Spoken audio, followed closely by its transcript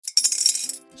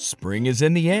Spring is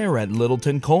in the air at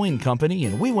Littleton Coin Company,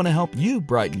 and we want to help you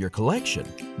brighten your collection.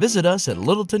 Visit us at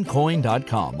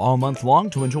littletoncoin.com all month long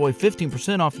to enjoy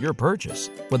 15% off your purchase.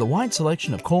 With a wide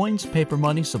selection of coins, paper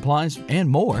money, supplies, and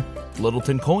more,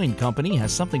 Littleton Coin Company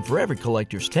has something for every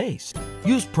collector's taste.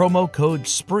 Use promo code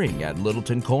SPRING at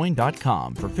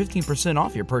littletoncoin.com for 15%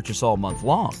 off your purchase all month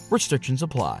long. Restrictions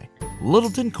apply.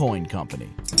 Littleton Coin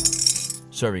Company.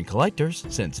 Serving collectors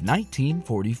since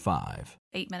 1945.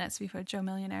 8 minutes before Joe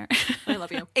Millionaire. I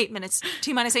love you. 8 minutes.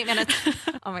 T-minus 8 minutes.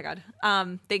 Oh my God.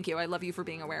 Thank you. I love you for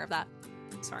being aware of that.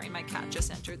 Sorry, my cat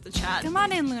just entered the chat. Come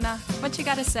on in, Luna. What you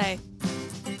got to say?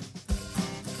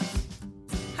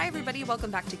 Hi, everybody.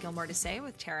 Welcome back to Gilmore to Say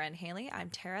with Tara and Haley.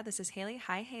 I'm Tara. This is Haley.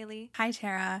 Hi, Haley. Hi,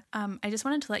 Tara. I just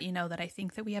wanted to let you know that I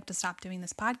think that we have to stop doing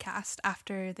this podcast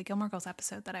after the Gilmore Girls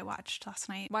episode that I watched last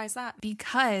night. Why is that?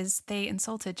 Because they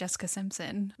insulted Jessica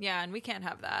Simpson. Yeah, and we can't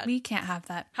have that. We can't have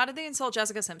that. How did they insult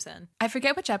Jessica Simpson? I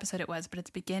forget which episode it was, but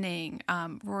it's beginning.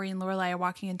 Rory and Lorelai are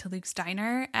walking into Luke's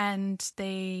diner, and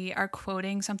they are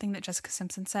quoting something that Jessica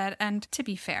Simpson said. And to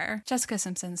be fair, Jessica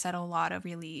Simpson said a lot of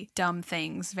really dumb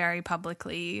things very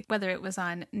publicly, whether it was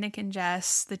on Nick and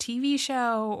Jess, the TV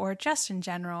show, or just in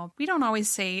general. We don't always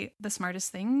say the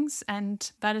smartest things,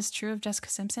 and that is true of Jessica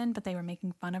Simpson, but they were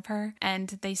making fun of her. And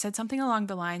they said something along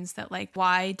the lines that, like,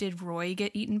 why did Roy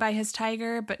get eaten by his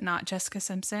tiger, but not Jessica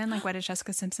Simpson? Like, why did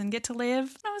Jessica Simpson get to live?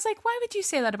 And I was like, why would you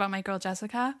say that about my girl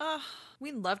Jessica?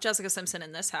 We love Jessica Simpson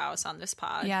in this house, on this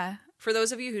pod. Yeah. For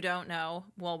those of you who don't know,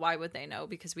 well, why would they know?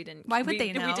 Because we didn't. Why would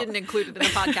they know? We didn't include it in the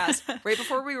podcast. Right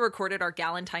before we recorded our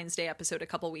Galentine's Day episode a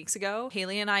couple weeks ago,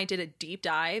 Haley and I did a deep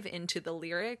dive into the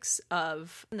lyrics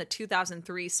of the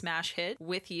 2003 smash hit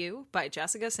 "With You" by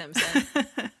Jessica Simpson.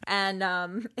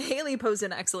 And Haley posed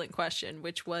an excellent question,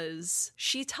 which was,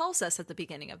 she tells us at the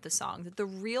beginning of the song that the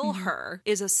real her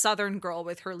is a Southern girl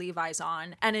with her Levi's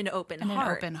on and an open heart.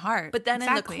 An open heart. But then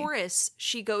exactly. In the chorus,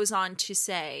 she goes on to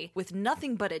say, with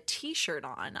nothing but a t-shirt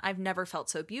on, I've never felt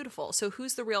so beautiful. So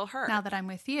who's the real her? Now that I'm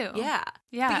with you. Yeah.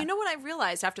 Yeah. But you know what I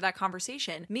realized after that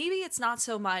conversation? Maybe it's not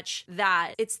so much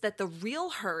that it's that the real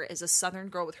her is a Southern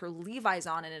girl with her Levi's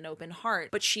on and an open heart,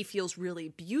 but she feels really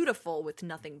beautiful with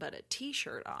nothing but a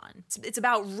t-shirt on. It's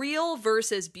about real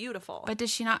versus beautiful. But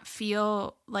does she not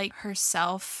feel like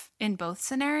herself in both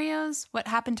scenarios? What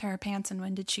happened to her pants and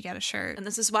when did she get a shirt? And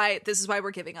this is why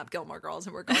we're giving up Gilmore Girls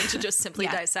and we're going to just simply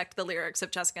Yeah. dissect the lyrics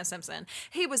of Jessica Simpson.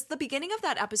 Hey, was the beginning of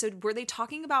that episode, were they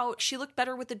talking about she looked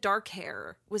better with the dark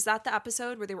hair? Was that the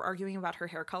episode where they were arguing about her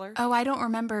hair color? Oh, I don't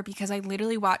remember because I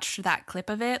literally watched that clip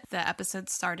of it. The episode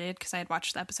started because I had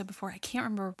watched the episode before. I can't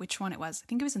remember which one it was. I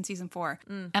think it was in season 4.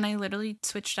 And I literally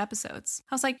switched episodes.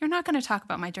 I was like, you're not going to talk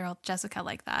about my girl Jessica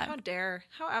like that. How dare.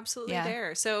 How absolutely Yeah.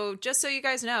 dare. So just so you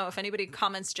guys know, if anybody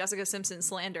comments Jessica Simpson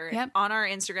slander Yep. on our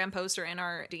Instagram post or in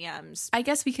our DMs. I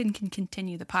guess we can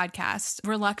continue the podcast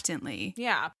reluctantly.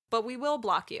 Yeah, but we will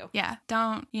block you. Yeah,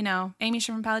 don't, Amy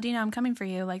Sherman Palladino, I'm coming for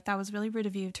you. Like, that was really rude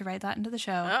of you to write that into the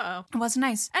show. Uh-oh. It wasn't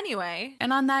nice. Anyway.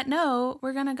 And on that note,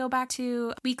 we're going to go back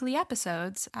to weekly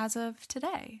episodes as of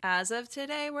today. As of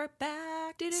today, we're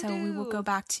back. So we will go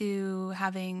back to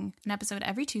having an episode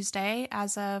every Tuesday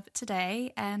as of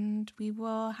today, and we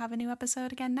will have a new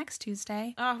episode again next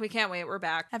Tuesday. Oh, we can't wait. We're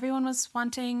back. Everyone was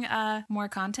wanting more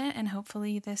content, and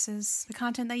hopefully this is the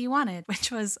content that you wanted,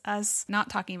 which was us not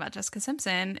talking about Jessica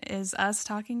Simpson, is us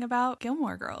talking about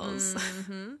Gilmore Girls.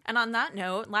 Mm-hmm. And on that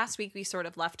note, last week we sort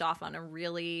of left off on a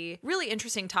really, really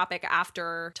interesting topic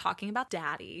after talking about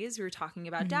daddies. We were talking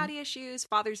about daddy issues,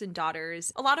 fathers and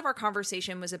daughters. A lot of our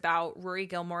conversation was about Rory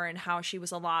Gilmore and how she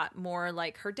was a lot more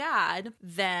like her dad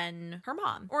than her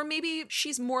mom. Or maybe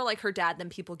she's more like her dad than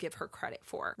people give her credit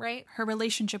for, right? Her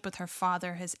relationship with her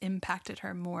father has impacted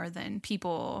her more than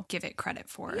people give it credit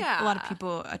for. Yeah. A lot of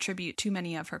people attribute too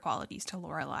many of her qualities to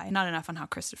Lorelai, not enough on how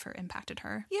Christopher impacted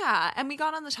her. Yeah, and we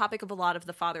got on the topic of a lot of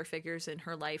the father figures in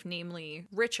her life, namely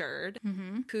Richard,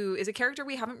 who is a character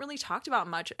we haven't really talked about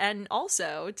much. And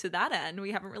also, to that end,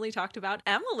 we haven't really talked about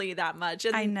Emily that much.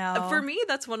 And I know. For me,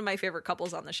 that's one of my favorite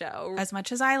couples on the show. As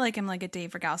much as I like him like a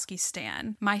Dave Rogowski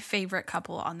stan, my favorite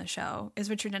couple on the show is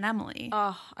Richard and Emily.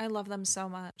 Oh, I love them so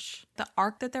much. The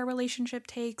arc that their relationship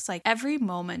takes, like every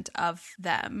moment of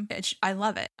them, I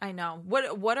love it. I know.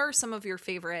 What are some of your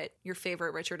favorite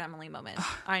Richard Emily moments?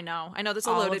 I know that's a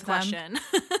All loaded of them. question.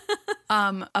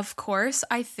 Of course,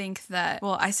 I think that,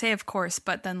 well, I say of course,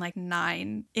 but then like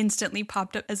 9 instantly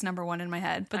popped up as number 1 in my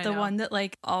head. But the one that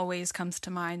like always comes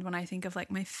to mind when I think of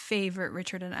like my favorite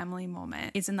Richard and Emily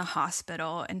moment is in the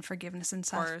hospital in Forgiveness and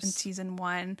Stuff in season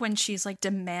 1, when she's like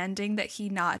demanding that he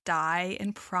not die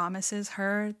and promises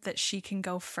her that she can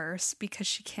go first because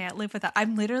she can't live without.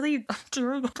 I'm literally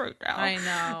doing it right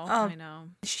now. I know.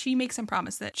 She makes him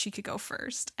promise that she could go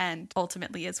first. And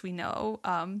ultimately, as we know,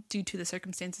 due to the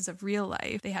circumstances of real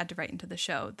life, they had to write into the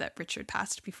show that Richard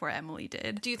passed before Emily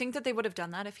did. Do you think that they would have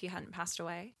done that if he hadn't passed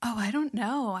away? Oh, I don't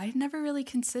know. I never really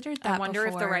considered that. I wonder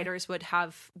if the writers would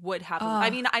have. I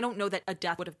mean, I don't know that a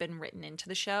death would have been written into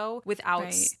the show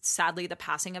without, sadly, the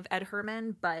passing of Ed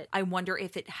Herman, but I wonder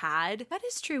if it had. That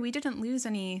is true. We didn't lose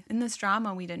any in this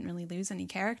drama. We didn't really lose any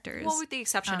characters. Well, with the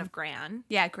exception of Gran.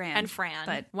 Yeah, Gran and Fran.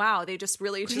 But wow, they just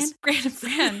really Gran and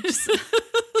Fran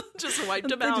just wiped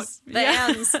them out. The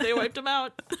Anns, they wiped them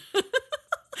out.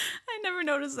 I never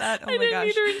noticed that. Oh I my didn't gosh.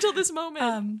 either until this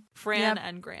moment. Fran Yep.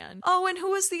 and Gran. Oh, and who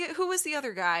was the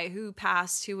other guy who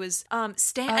passed? Who was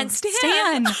Stan?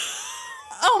 Stan.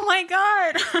 Oh my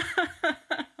god.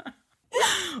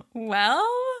 Well,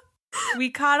 we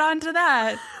caught on to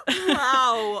that.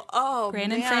 Wow. Oh, Gran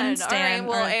man. and Fran Stan.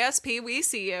 All right, well, ASP, we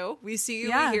see you. We see you,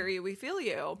 Yeah. we hear you, we feel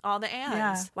you. All the Anns.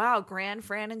 Yeah. Wow, Gran,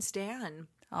 Fran, and Stan.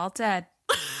 All dead.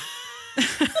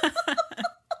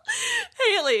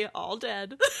 Haley, all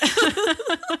dead.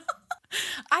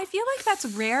 I feel like that's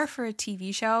rare for a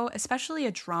TV show, especially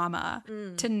a drama,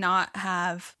 to not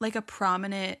have like a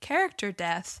prominent character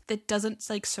death that doesn't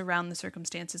like surround the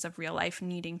circumstances of real life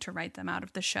needing to write them out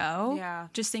of the show. Yeah.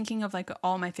 Just thinking of like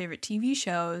all my favorite TV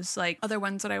shows, like other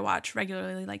ones that I watch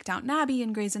regularly, like Downton Abbey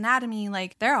and Grey's Anatomy,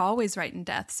 like they're always writing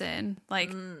deaths in.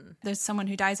 Like there's someone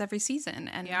who dies every season.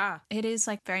 And it is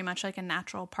like very much like a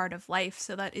natural part of life.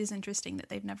 So that is interesting that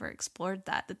they've never explored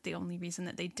that the only reason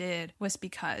that they did was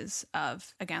because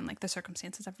of, again, like the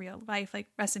circumstances of real life, like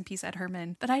rest in peace Ed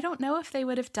Herman. But I don't know if they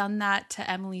would have done that to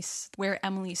where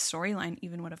Emily's storyline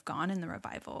even would have gone in the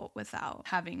revival without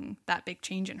having that big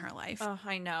change in her life. Oh,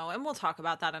 I know. And we'll talk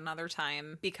about that another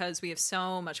time because we have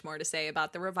so much more to say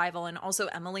about the revival and also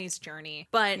Emily's journey.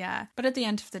 But yeah, but at the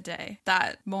end of the day,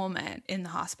 that moment in the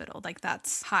hospital, like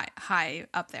that's high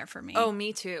up there for me. Oh,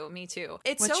 me too.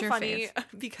 It's What's so your funny fave?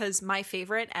 because my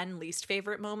favorite and least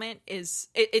favorite moment is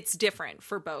it's different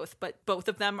for both, but both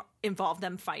of them involve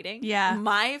them fighting. Yeah.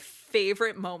 My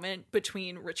favorite moment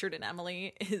between Richard and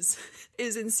Emily is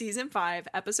in season 5,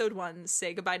 episode 1,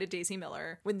 Say Goodbye to Daisy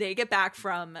Miller, when they get back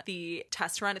from the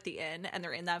test run at the inn and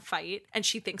they're in that fight and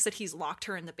she thinks that he's locked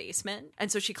her in the basement.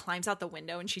 And so she climbs out the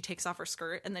window and she takes off her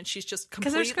skirt and then she's just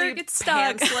completely her skirt gets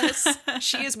stuck. pantsless.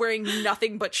 She is wearing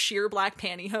nothing but sheer black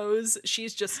pantyhose.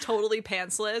 She's just totally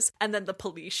pantsless. And then the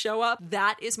police show up.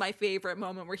 That is my favorite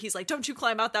moment where he's like, don't you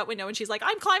climb out that window. And she's like,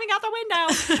 I'm climbing out the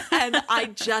window. And I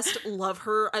just love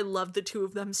her. I love the two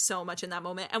of them so much in that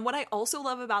moment. And what I also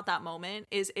love about that moment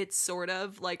is it's sort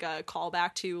of like a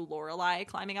callback to Lorelai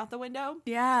climbing out the window.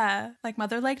 Yeah, like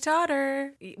mother, like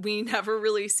daughter. We never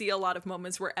really see a lot of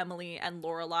moments where Emily and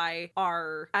Lorelai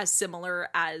are as similar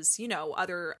as, you know,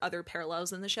 other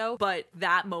parallels in the show. But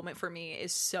that moment for me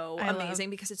is so amazing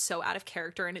because it's so out of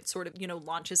character and it sort of, you know,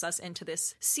 launches us into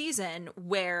this season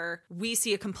where we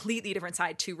see a completely different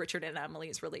side to Richard and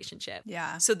Emily's relationship.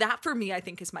 Yeah. So that for me, I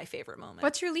think is my favorite moment.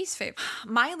 What's your least favorite?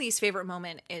 My least favorite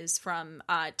moment is from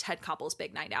Ted Koppel's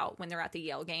big night out when they're at the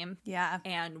Yale game. Yeah.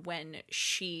 And when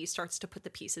she starts to put the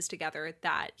pieces together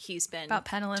that he's been about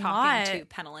Pennell and talking Lott. to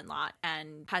Pennell and Lott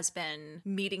and has been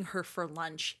meeting her for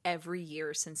lunch every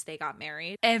year since they got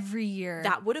married. Every year.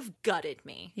 That would have gutted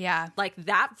me. Yeah. Like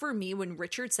that for me, when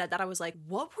Richard said that, I was like,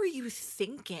 what were you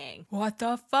thinking? What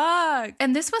the fuck?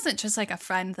 And this wasn't just like a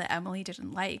friend that Emily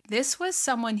didn't like. This was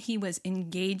someone he was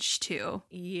engaged to.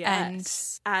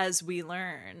 Yes. And as we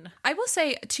learn. I will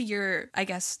say to your, I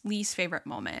guess, least favorite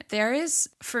moment, there is,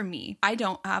 for me, I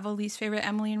don't have a least favorite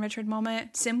Emily and Richard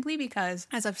moment simply because,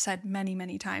 as I've said many,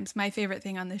 many times, my favorite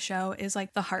thing on the show is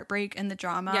like the heartbreak and the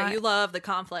drama. Yeah, you love the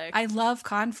conflict. I love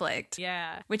conflict.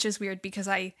 Yeah. Which is weird because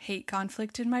I hate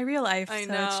conflict in my real life. I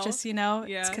so know. it's just, you know,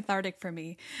 it's cathartic for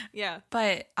me. Yeah.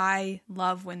 But I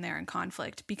love when they're in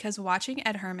conflict because watching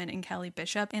Ed Herman and Kelly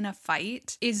Bishop in a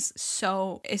fight is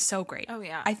so great. Oh,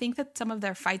 yeah. I think that some of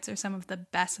their fights are some of the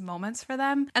best moments for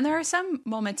them. And there are some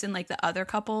moments in like the other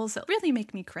couples that really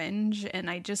make me cringe and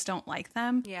I just don't like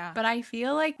them. Yeah. But I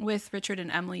feel like with Richard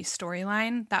and Emily's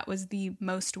storyline, that was the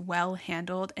most well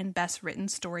handled and best written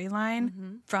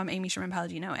storyline from Amy Sherman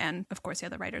Palladino and of course the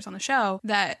other writers on the show,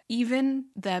 that even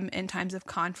them in times of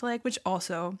conflict, which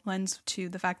also lends to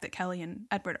the fact that Kelly and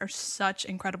Edward are such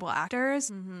incredible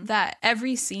actors, that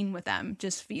every scene with them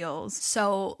just feels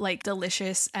so like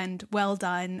delicious and well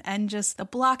done, and just the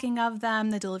blocking of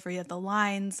them, the delivery of the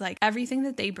lines, like everything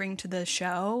that they bring to the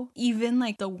show, even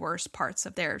like the worst parts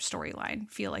of their storyline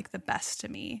feel like the best to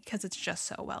me because it's just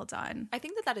so well done. I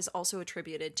think that is also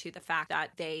attributed to the fact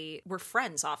that they were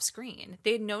friends off screen.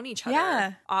 They had known each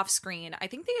other off screen. I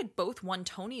think they had both won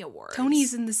Tony Awards.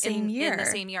 Tony's in the same year. In the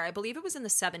same year. I believe it was in the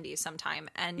 70s sometime.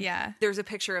 And there's a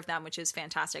picture of them, which is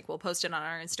fantastic. We'll post it on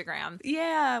our Instagram.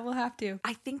 Yeah, we'll have to.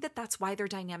 I think that that's why their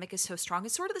dynamic is so strong.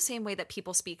 It's sort of the same way that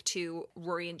people speak to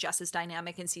Rory and Jess's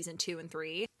dynamic in season 2 and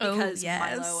 3 because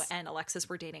Milo and Alexis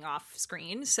were dating off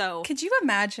screen. So could you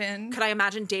imagine? Could I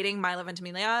imagine dating Milo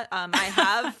Ventimiglia? I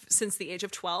have since the age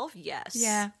of 12. Yes.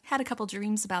 Yeah. Had a couple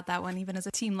dreams about that one, even as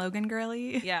a Team Logan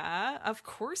girly. Yeah, of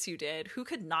course you did. Who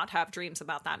could not have dreams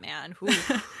about that man? Who?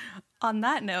 On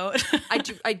that note,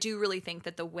 I do really think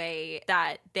that the way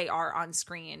that they are on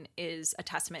screen is a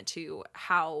testament to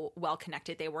how well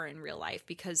connected they were in real life,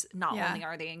 because not only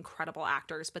are they incredible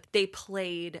actors, but they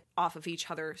played off of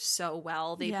each other so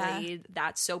well. They played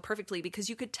that so perfectly because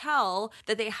you could tell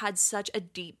that they had such a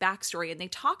deep backstory, and they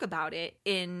talk about it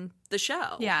in the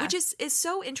show, which is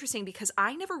so interesting because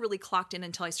I never really clocked in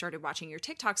until I started watching your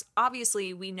TikToks.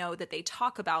 Obviously, we know that they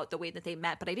talk about the way that they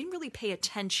met, but I didn't really pay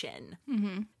attention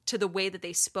to the way that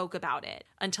they spoke about it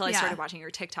until I started watching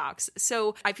your TikToks.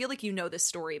 So I feel like you know this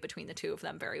story between the two of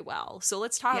them very well. So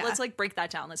let's talk, let's like break that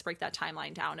down. Let's break that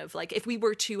timeline down of like, if we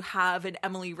were to have an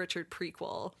Emily Richard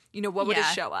prequel, you know, what would it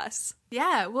show us?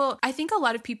 Yeah, well, I think a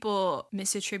lot of people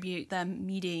misattribute them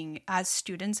meeting as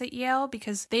students at Yale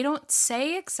because they don't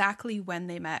say exactly when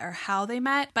they met or how they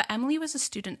met, but Emily was a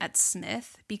student at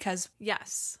Smith because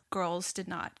girls did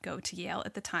not go to Yale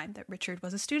at the time that Richard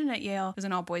was a student at Yale. It was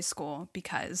an all-boys school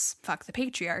because fuck the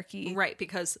patriarchy. Right,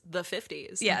 because the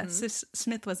 50s. Yeah,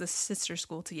 Smith was a sister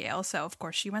school to Yale, so of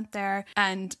course she went there,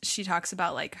 and she talks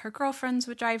about like her girlfriends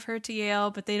would drive her to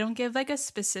Yale, but they don't give like a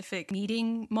specific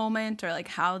meeting moment or like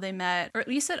how they met, or at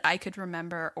least that I could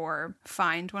remember or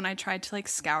find when I tried to like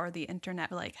scour the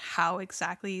internet, like how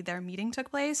exactly their meeting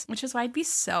took place, which is why I'd be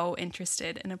so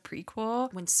interested in a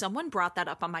prequel. When someone brought that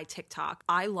up on my TikTok,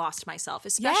 I lost myself,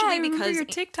 especially because your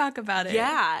TikTok about it.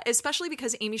 Yeah, especially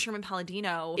because Amy Sherman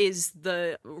Palladino is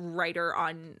the writer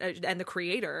on and the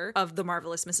creator of The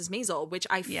Marvelous Mrs. Maisel, which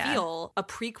I feel a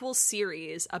prequel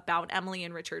series about Emily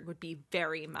and Richard would be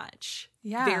very much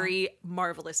very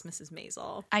Marvelous Mrs.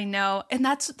 Maisel. I know. And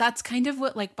that's kind of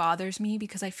what like bothers me,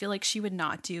 because I feel like she would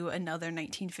not do another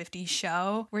 1950s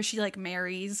show where she like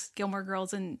marries Gilmore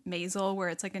Girls and Maisel, where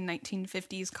it's like a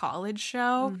 1950s college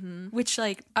show, which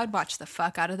like I'd watch the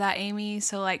fuck out of that, Amy.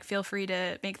 So like feel free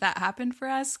to make that happen for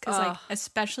us, because like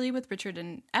especially with Richard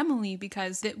and Emily,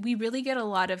 because we really get a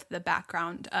lot of the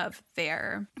background of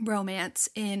their romance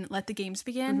in Let the Games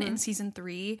Begin in season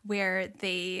 3, where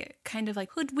they kind of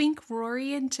like hoodwink Rory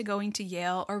into going to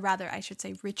Yale, or rather I should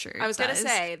say Richard. I was going to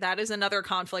say that is another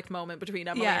conflict moment between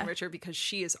Emily and Richard, because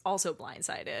she is also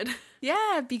blindsided.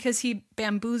 Yeah, because he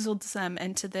bamboozled them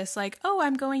into this like, oh,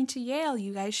 I'm going to Yale,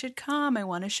 you guys should come, I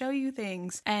want to show you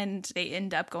things. And they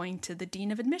end up going to the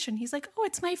dean of admission. He's like, oh,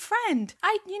 it's my friend.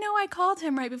 I called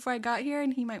him right before I got here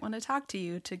and he might want to talk to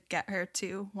you to get her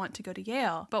to want to go to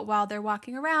Yale. But while they're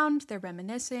walking around, they're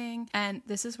reminiscing. And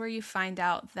this is where you find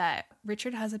out that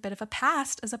Richard has a bit of a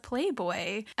past as a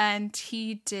playboy. And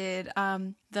he did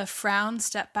the frown,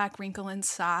 step back, wrinkle, and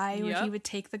sigh, where he would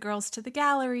take the girls to the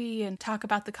gallery and talk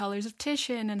about the colors of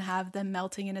Titian and have them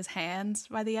melting in his hands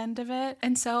by the end of it.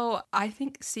 And so I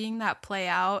think seeing that play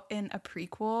out in a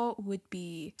prequel would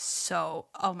be so,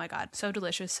 oh my God, so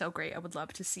delicious, so great. I would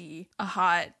love to see a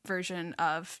hot version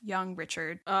of young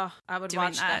Richard. Oh, I would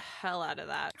watch the hell out of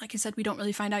that. Like I said, we don't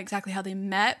really find out exactly how they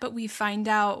met, but we find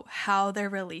out how their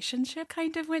relationship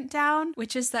kind of went down,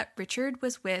 which is that Richard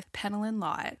was with Penelon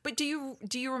Lott. But do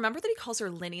you remember that he calls her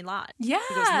Linny Lot? Yeah.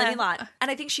 He goes, Linny Lot. And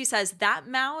I think she says, that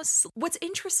mouse. What's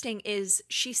interesting is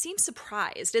she seems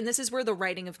surprised. And this is where the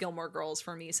writing of Gilmore Girls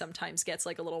for me sometimes gets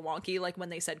like a little wonky, like when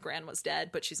they said Gran was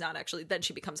dead, but she's not actually. Then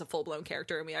she becomes a full-blown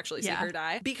character and we actually see her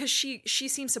die. Because she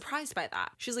seems surprised by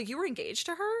that. She's like, you were engaged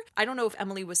to her? I don't know if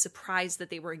Emily was surprised that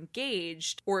they were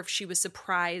engaged or if she was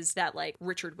surprised that like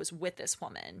Richard was with this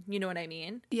woman. You know what I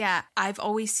mean? Yeah, I've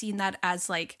always seen that as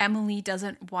like Emily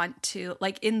doesn't want to,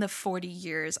 like in the 40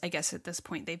 years, I guess at this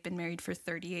point they've been married for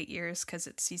 38 years because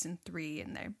it's season 3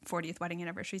 and their 40th wedding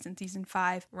anniversary is in season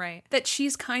 5. Right. That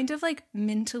she's kind of like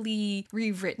mentally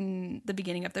rewritten the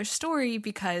beginning of their story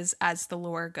because as the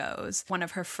lore goes, one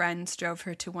of her friends drove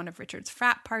her to one of Richard's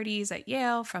frat parties at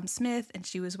Yale from Smith and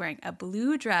she was wearing a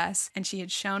blue dress and she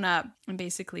had shown up and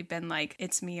basically been like,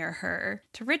 it's me or her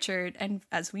to Richard. And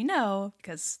as we know,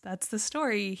 because that's the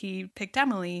story, he picked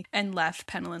Emily and left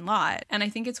Penelon Lot. And I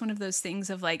think it's one of those things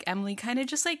of like Emily kind of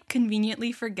just like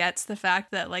conveniently forgets the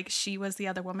fact that like she was the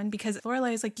other woman because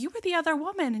Lorelai is like, you were the other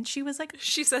woman. And she was like,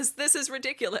 she says, this is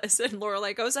ridiculous. And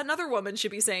Lorelai goes, another woman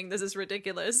should be saying this is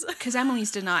ridiculous. Because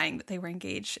Emily's denying that they were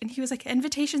engaged. And he was like,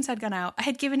 invitations had gone out. I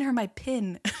had given her my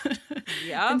pin.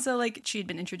 Yeah. And so like she had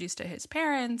been introduced to his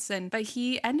parents but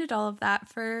he ended all of that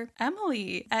for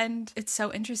Emily. And it's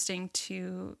so interesting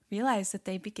to realize that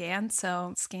they began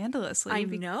so scandalously. I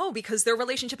know, because their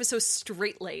relationship is so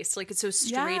straight-laced. Like, it's so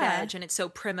straight edge and it's so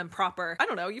prim and proper. I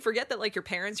don't know. You forget that, like, your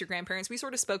parents, your grandparents, we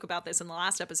sort of spoke about this in the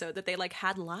last episode, that they, like,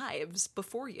 had lives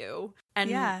before you.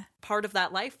 And part of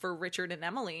that life for Richard and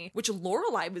Emily, which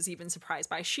Lorelai was even surprised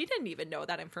by, she didn't even know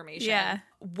that information,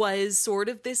 was sort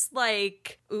of this,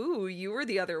 like, ooh, you were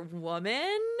the other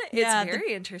woman? It's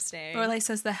very interesting. Lorelai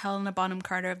says the Helena Bonham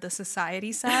Carter of the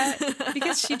society set.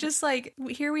 Because she just, like,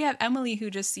 here we have Emily who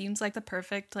just seems like the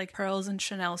perfect, like, pearls and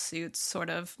Chanel suits sort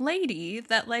of lady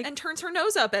that, like... and turns her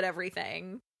nose up at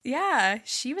everything. Yeah,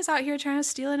 she was out here trying to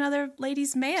steal another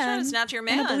lady's man. Trying to snatch your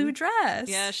man. In a blue dress.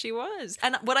 Yeah, she was.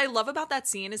 And what I love about that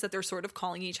scene is that they're sort of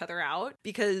calling each other out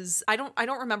because I don't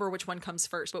remember which one comes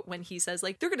first, but when he says,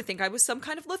 like, they're going to think I was some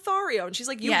kind of Lothario. And she's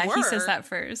like, you were. Yeah, he says that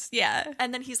first. Yeah.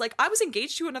 And then he's like, I was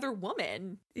engaged to another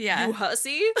woman. Yeah. You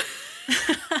hussy.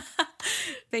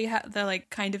 They're like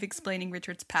kind of explaining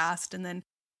Richard's past and then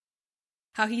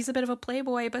how he's a bit of a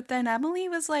playboy, but then Emily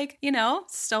was like, you know,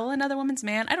 stole another woman's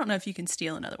man. I don't know if you can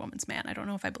steal another woman's man. I don't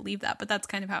know if I believe that, but that's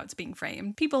kind of how it's being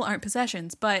framed. People aren't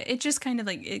possessions, but it just kind of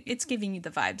like, it's giving you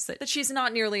the vibes that she's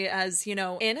not nearly as, you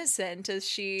know, innocent as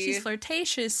she's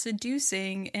flirtatious,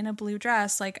 seducing in a blue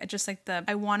dress. Like, just like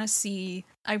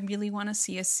I really want to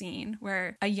see a scene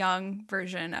where a young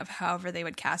version of however they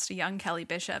would cast a young Kelly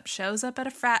Bishop shows up at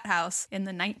a frat house in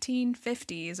the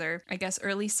 1950s or I guess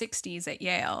early 60s at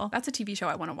Yale. That's a TV show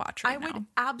I want to watch right now. I would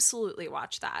absolutely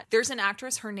watch that. There's an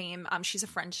actress, her name, she's a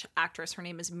French actress. Her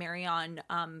name is Marion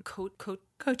Cotillard.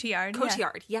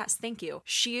 Cotillard, yes, thank you.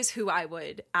 She is who I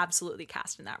would absolutely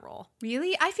cast in that role.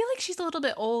 Really? I feel like she's a little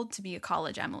bit old to be a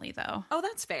college Emily, though. Oh,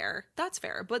 that's fair. That's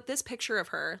fair. But this picture of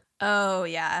her... oh,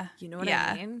 yeah. You know what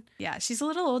I mean? Yeah, she's a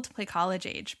little old to play college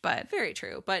age, but... very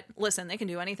true. But listen, they can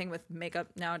do anything with makeup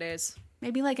nowadays.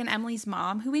 Maybe like an Emily's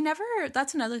mom, who we never...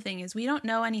 that's another thing, is we don't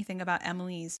know anything about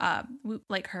Emily's,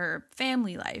 like her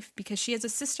family life, because she has a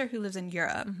sister who lives in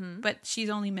Europe, but she's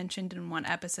only mentioned in one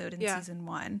episode in season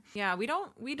 1. Yeah, we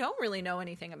don't really know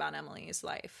anything about Emily's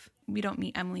life. We don't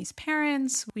meet Emily's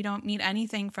parents. We don't meet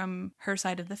anything from her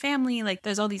side of the family. Like,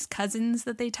 there's all these cousins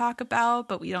that they talk about,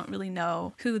 but we don't really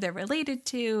know who they're related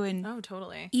to. And oh,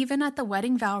 totally. Even at the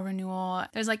wedding vow renewal,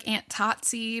 there's like Aunt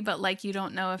Totsie, but like you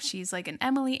don't know if she's like an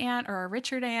Emily aunt or a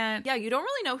Richard aunt. Yeah, you don't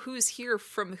really know who's here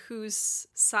from whose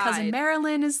side. Cousin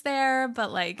Marilyn is there,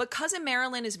 but Cousin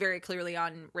Marilyn is very clearly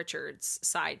on Richard's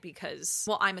side because,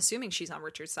 well, I'm assuming she's on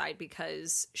Richard's side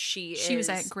because she was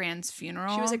at Gran's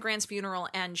funeral. She was at Gran's funeral,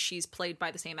 and she's played by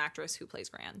the same actress who plays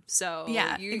Gran. So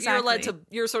yeah, exactly.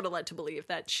 You're sort of led to believe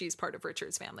that she's part of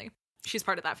Richard's family. She's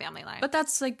part of that family line. But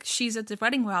that's like, she's at the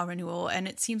wedding vow renewal, and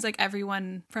it seems like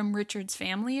everyone from Richard's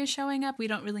family is showing up. We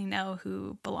don't really know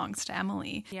who belongs to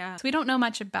Emily. Yeah. So we don't know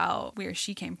much about where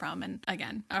she came from. And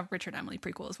again, a Richard Emily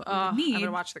prequel is what we would need. I'm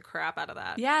gonna watch the crap out of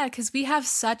that. Yeah, because we have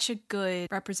such a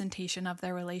good representation of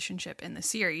their relationship in the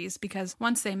series, because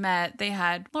once they met, they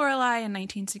had Lorelai in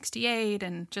 1968,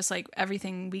 and just like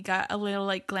everything, we got a little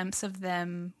like glimpse of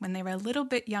them when they were a little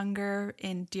bit younger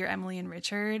in Dear Emily and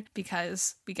Richard,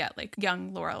 because we get like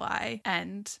young Lorelai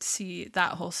and see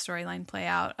that whole storyline play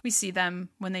out. We see them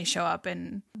when they show up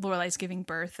and Lorelai's giving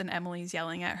birth and Emily's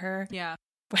yelling at her. Yeah.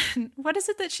 what is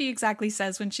it that she exactly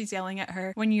says when she's yelling at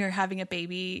her? When you're having a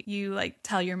baby, you like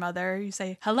tell your mother, you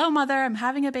say, "Hello, mother, I'm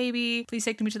having a baby. Please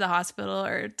take me to the hospital,"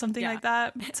 or something like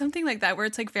that. Something like that, where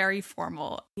it's like very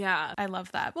formal. Yeah. I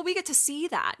love that. Well, we get to see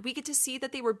that. We get to see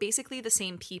that they were basically the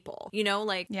same people, you know,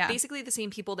 like basically the same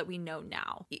people that we know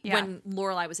now when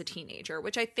Lorelai was a teenager,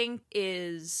 which I think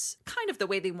is kind of the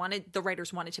way the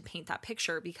writers wanted to paint that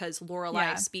picture, because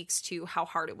Lorelai speaks to how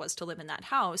hard it was to live in that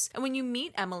house. And when you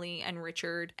meet Emily and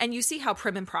Richard and you see how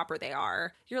prim and proper they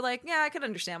are, you're like, yeah, I could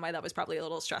understand why that was probably a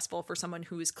little stressful for someone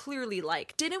who is clearly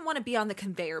like, didn't want to be on the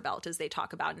conveyor belt, as they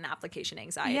talk about in application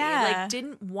anxiety. Like,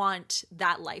 didn't want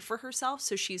that life for herself.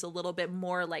 So she's a little bit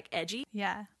more like edgy.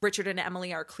 Yeah. Richard and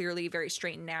Emily are clearly very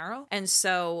straight and narrow. And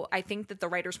so I think that the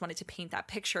writers wanted to paint that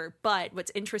picture. But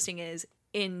what's interesting is,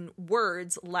 in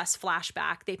words, less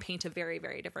flashback, they paint a very,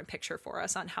 very different picture for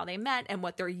us on how they met and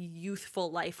what their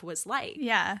youthful life was like.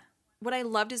 Yeah. What I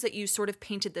loved is that you sort of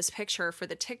painted this picture for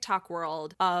the TikTok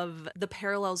world of the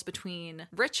parallels between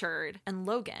Richard and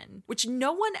Logan, which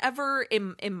no one ever,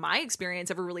 in my experience,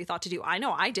 ever really thought to do. I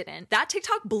know I didn't. That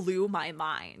TikTok blew my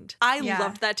mind. I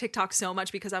loved that TikTok so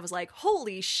much because I was like,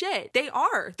 holy shit,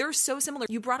 they're so similar.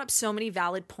 You brought up so many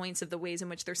valid points of the ways in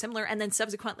which they're similar. And then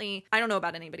subsequently, I don't know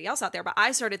about anybody else out there, but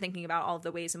I started thinking about all of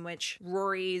the ways in which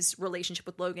Rory's relationship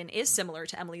with Logan is similar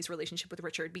to Emily's relationship with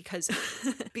Richard, because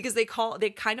they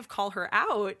kind of call her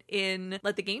out in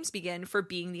Let the Games Begin for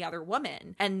being the other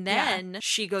woman, and then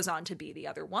she goes on to be the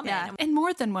other woman in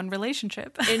more than one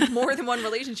relationship. In more than one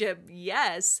relationship,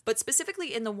 yes, but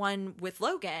specifically in the one with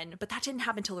Logan. But that didn't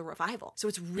happen till the revival. So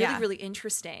it's really really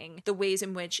interesting the ways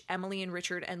in which Emily and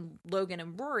Richard and Logan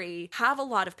and Rory have a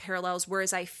lot of parallels,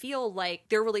 whereas I feel like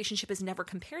their relationship is never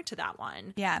compared to that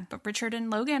one. Yeah, but Richard and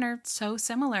Logan are so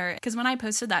similar, because when I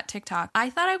posted that TikTok, I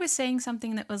thought I was saying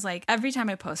something that was like, every time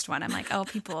I post one, I'm like, oh,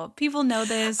 people know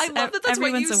this. I love that that's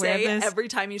Everyone's what you aware say of this. every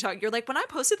time you talk. You're like, when I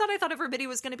posted that, I thought everybody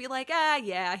was going to be like,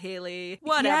 yeah, Haley,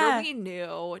 whatever, we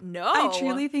knew. No. I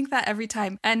truly think that every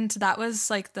time. And that was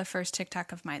like the first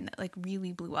TikTok of mine that like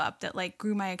really blew up, that like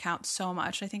grew my account so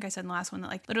much. I think I said in the last one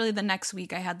that like literally the next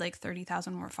week I had like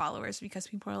 30,000 more followers, because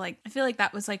people were like, I feel like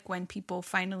that was like when people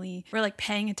finally were like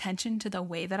paying attention to the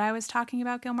way that I was talking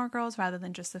about Gilmore Girls, rather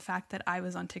than just the fact that I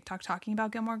was on TikTok talking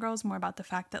about Gilmore Girls, more about the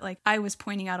fact that like I was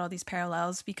pointing out all these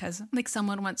parallels, because like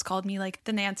someone once called me like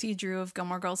the Nancy Drew of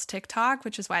Gilmore Girls TikTok,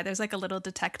 which is why there's like a little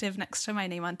detective next to my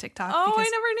name on TikTok. Oh, I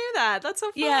never knew that. That's so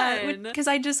fun. Yeah, because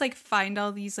I just like find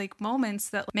all these like moments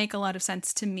that make a lot of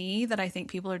sense to me, that I think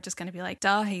people are just going to be like,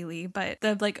 duh, Haley. But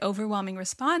the like overwhelming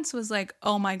response was like,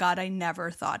 oh my God, I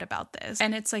never thought about this.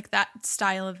 And it's like that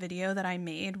style of video that I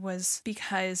made was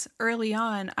because early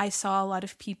on I saw a lot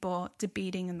of people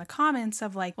debating in the comments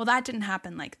of like, well, that didn't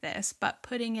happen like this, but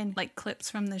putting in like clips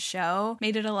from the show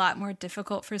made it a lot more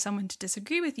difficult for someone to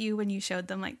disagree with you when you showed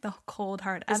them like the cold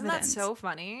hard evidence. Isn't that so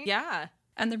funny? Yeah.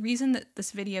 And the reason that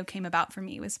this video came about for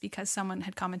me was because someone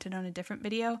had commented on a different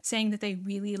video saying that they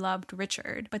really loved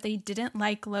Richard, but they didn't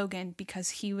like Logan because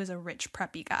he was a rich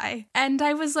preppy guy. And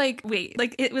I was like, wait,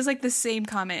 like it was like the same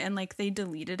comment, and like they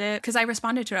deleted it because I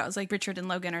responded to it. I was like, Richard and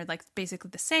Logan are like basically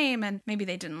the same, and maybe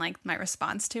they didn't like my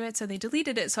response to it, so they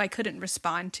deleted it. So I couldn't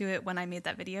respond to it when I made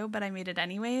that video, but I made it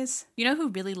anyways. You know who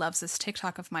really loves this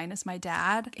TikTok of mine is my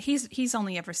dad. He's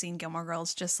only ever seen Gilmore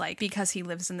Girls just like because he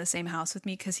lives in the same house with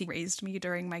me, because he raised me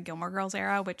during my Gilmore Girls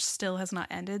era, which still has not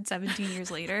ended 17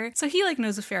 years later. So he like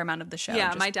knows a fair amount of the show.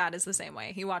 Yeah, my dad is the same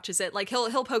way. He watches it. Like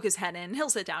he'll poke his head in. He'll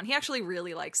sit down. He actually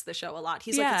really likes the show a lot.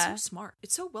 He's like, it's so smart.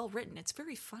 It's so well written. It's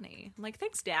very funny. I'm like,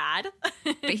 thanks, Dad.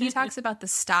 But he talks about the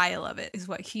style of it is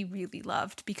what he really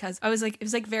loved, because I was like, it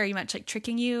was like very much like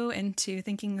tricking you into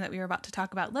thinking that we were about to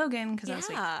talk about Logan, because I was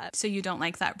like, so you don't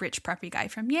like that rich preppy guy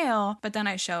from Yale, but then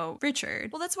I show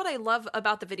Richard. Well, that's what I love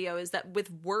about the video, is that with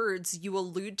words you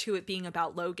allude to it being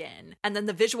about Logan, and then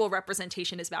the visual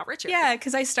representation is about Richard. Yeah,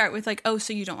 because I start with like, oh,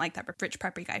 so you don't like that rich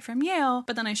preppy guy from Yale,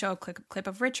 but then I show a clip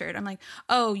of Richard. I'm like,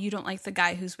 oh, you don't like the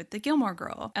guy who's with the Gilmore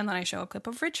Girl. And then I show a clip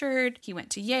of Richard. He went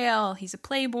to Yale. He's a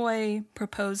playboy,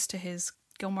 proposed to his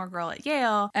Gilmore Girl at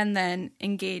Yale, and then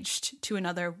engaged to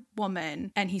another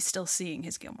woman, and he's still seeing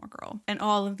his Gilmore Girl. And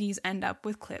all of these end up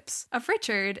with clips of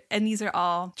Richard, and these are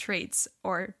all traits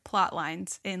or plot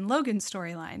lines in Logan's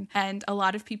storyline. And a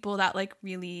lot of people that like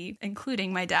really,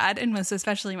 including my dad, and most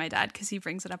especially my dad, because he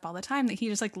brings it up all the time, that he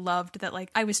just like loved that like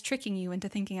I was tricking you into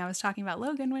thinking I was talking about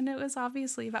Logan when it was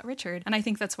obviously about Richard. And I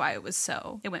think that's why it went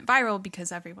viral,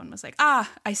 because everyone was like,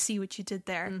 I see what you did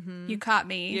there. Mm-hmm. You caught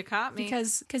me. You caught me.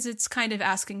 Because it's kind of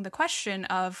asking the question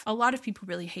of, a lot of people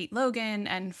really hate Logan,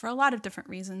 and for a lot of different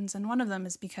reasons. And one of them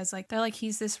is because like they're like,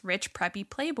 he's this rich preppy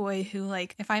playboy who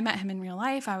like, if I met him in real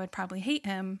life, I would probably hate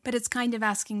him. But it's kind of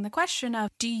asking the question of,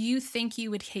 do you think you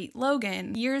would hate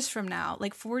Logan years from now,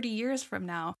 like 40 years from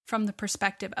now, from the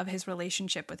perspective of his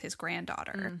relationship with his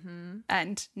granddaughter?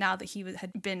 And now that he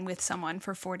had been with someone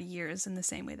for 40 years in the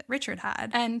same way that Richard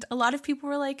had. And a lot of people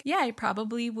were like, yeah, I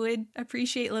probably would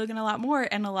appreciate Logan a lot more.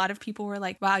 And a lot of people were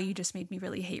like, wow, you just made me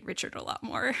really hate Richard a lot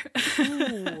more.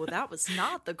 Ooh, that was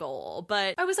not the goal.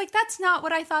 But I was like, that's not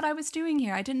what I thought I was doing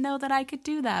here. I didn't know that I could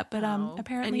do that. But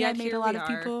apparently I made a lot of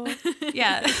people.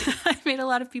 Yeah, I made a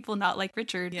lot of people not like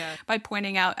Richard by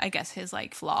pointing out, I guess, his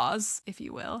like flaws, if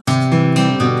you will.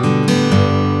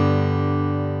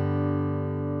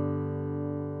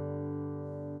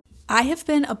 I have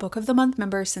been a Book of the Month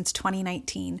member since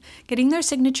 2019. Getting their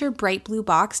signature bright blue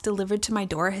box delivered to my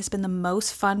door has been the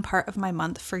most fun part of my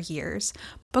month for years.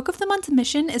 Book of the Month's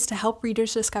mission is to help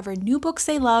readers discover new books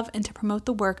they love and to promote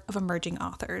the work of emerging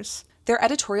authors. Their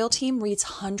editorial team reads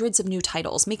hundreds of new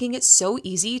titles, making it so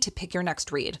easy to pick your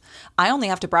next read. I only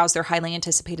have to browse their highly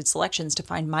anticipated selections to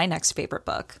find my next favorite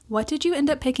book. What did you end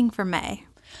up picking for May?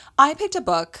 I picked a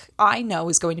book I know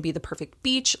is going to be the perfect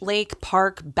beach, lake,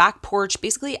 park, back porch,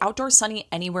 basically outdoor sunny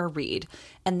anywhere read,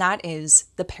 and that is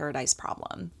The Paradise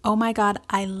Problem. Oh my god,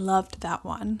 I loved that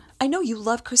one. I know you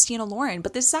love Christina Lauren,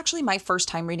 but this is actually my first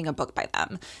time reading a book by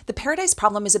them. The Paradise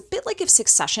Problem is a bit like if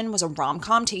Succession was a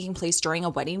rom-com taking place during a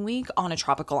wedding week on a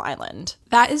tropical island.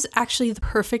 That is actually the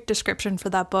perfect description for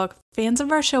that book. Fans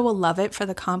of our show will love it for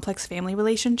the complex family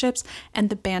relationships and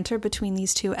the banter between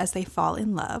these two as they fall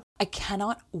in love. I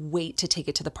cannot wait to take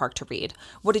it to the park to read.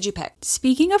 What did you pick?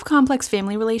 Speaking of complex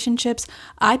family relationships,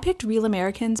 I picked Real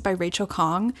Americans by Rachel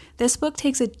Khong. This book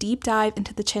takes a deep dive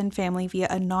into the Chen family via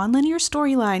a nonlinear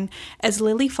storyline as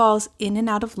Lily falls in and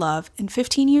out of love, and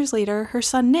 15 years later, her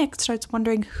son Nick starts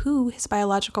wondering who his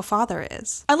biological father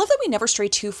is. I love that we never stray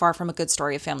too far from a good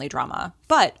story of family drama,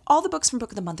 but all the books from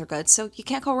Book of the Month are good, so you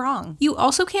can't go wrong. You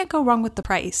also can't go wrong with the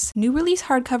price. New release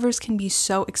hardcovers can be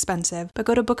so expensive, but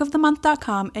go to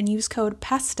bookofthemonth.com and use code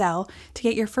PASTEL to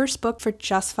get your first book for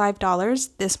just $5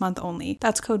 this month only.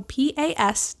 That's code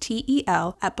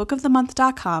PASTEL at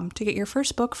bookofthemonth.com to get your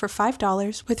first book for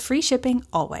 $5 with free shipping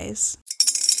always.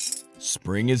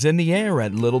 Spring is in the air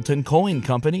at Littleton Coin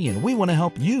Company, and we want to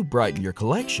help you brighten your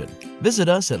collection. Visit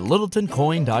us at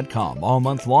littletoncoin.com all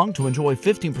month long to enjoy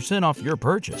 15% off your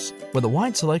purchase. With a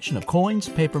wide selection of coins,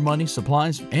 paper money,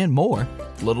 supplies, and more,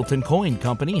 Littleton Coin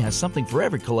Company has something for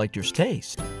every collector's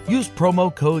taste. Use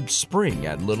promo code SPRING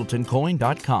at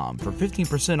littletoncoin.com for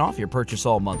 15% off your purchase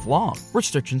all month long.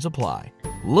 Restrictions apply.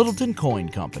 Littleton Coin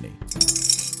Company.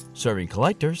 Serving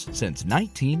collectors since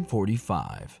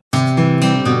 1945.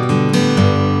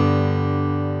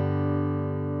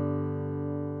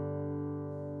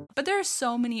 But there are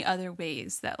so many other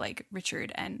ways that like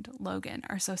Richard and Logan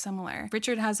are so similar.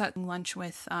 Richard has that lunch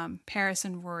with Paris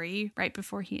and Rory right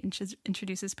before he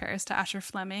introduces Paris to Asher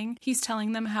Fleming. He's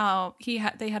telling them how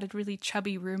they had a really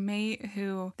chubby roommate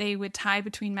who they would tie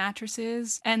between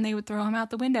mattresses and they would throw him out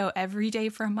the window every day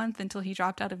for a month until he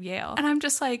dropped out of Yale. And I'm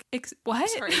just like, what?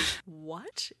 Sorry,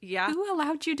 what? Yeah. Who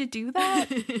allowed you to do that?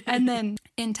 And then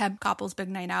in Ted Koppel's Big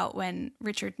Night Out, when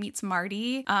Richard meets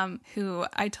Marty, who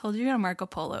I told you on Marco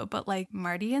Polo, but like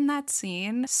Marty in that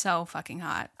scene, so fucking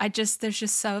hot. There's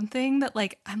just something that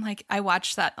like, I'm like, I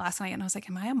watched that last night and I was like,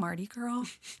 am I a Marty girl?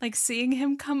 Like seeing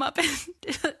him come up and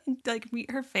like meet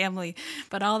her family.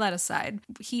 But all that aside,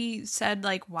 he said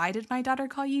like, why did my daughter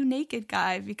call you naked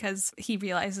guy? Because he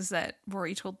realizes that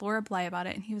Rory told Lorelei about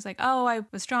it and he was like, oh, I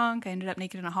was drunk. I ended up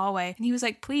naked in a hallway. And he was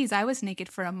like, please, I was naked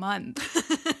for a month.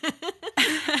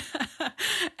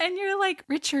 And you're like,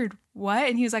 Richard, what?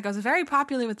 And he was like, I was very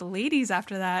popular with the ladies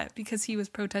after that because he was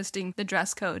protesting the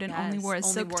dress code and only wore a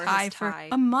silk tie for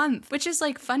a month, which is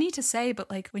like funny to say, but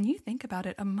like when you think about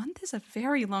it, a month is a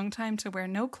very long time to wear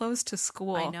no clothes to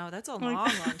school. I know, that's a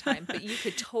long time, but you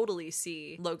could totally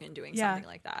see Logan doing something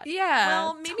like that. Yeah.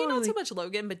 Well, maybe not so much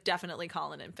Logan, but definitely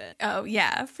Colin and Finn. Oh,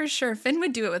 yeah, for sure. Finn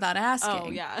would do it without asking. Oh,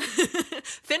 yeah.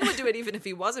 Finn would do it even if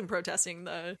he wasn't protesting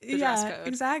the dress code.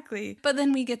 Exactly. But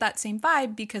then we get that same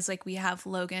vibe because like we have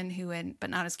Logan but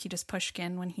not as cute as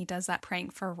Pushkin when he does that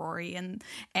prank for Rory and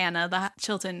Anna, the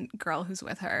Chilton girl who's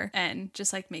with her, and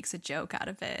just like makes a joke out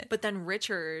of it. But then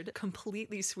Richard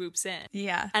completely swoops in.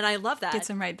 Yeah. And I love that.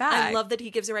 Gets him right back. I love that he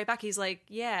gives it right back. He's like,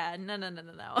 yeah, no.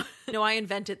 No, I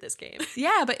invented this game.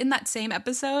 Yeah, but in that same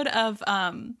episode of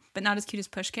But Not As Cute as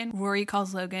Pushkin, Rory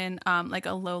calls Logan like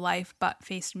a lowlife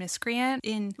butt-faced miscreant.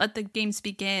 In Let the Games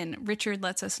Begin, Richard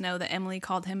lets us know that Emily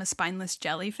called him a spineless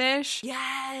jellyfish.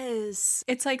 Yes.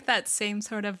 It's like that same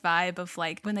sort of vibe of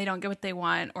like when they don't get what they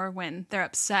want or when they're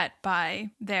upset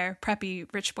by their preppy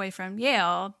rich boy from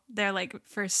Yale, their like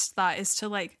first thought is to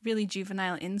like really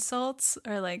juvenile insults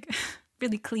or like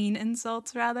really clean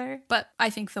insults rather. But I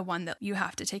think the one that you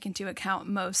have to take into account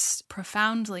most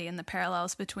profoundly in the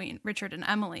parallels between Richard and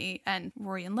Emily and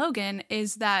Rory and Logan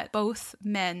is that both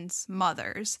men's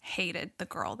mothers hated the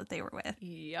girl that they were with.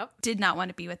 Yep. Did not want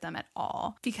to be with them at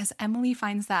all. Because Emily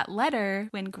finds that letter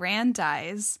when Gran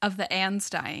dies, of the Anne's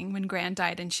dying, when Gran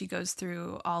died and she goes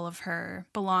through all of her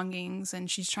belongings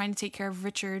and she's trying to take care of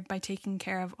Richard by taking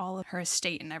care of all of her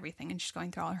estate and everything, and she's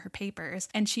going through all of her papers,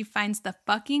 and she finds the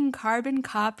fucking carbon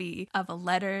copy of a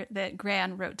letter that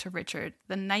Gran wrote to Richard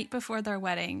the night before their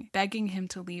wedding, begging him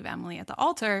to leave Emily at the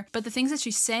altar. But the things that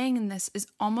she's saying in this is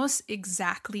almost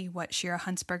exactly what Shira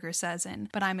Huntsberger says in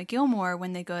But I'm a Gilmore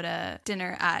when they go to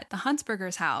dinner at the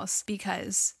Huntsberger's house,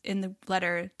 because in the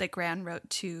letter that Gran wrote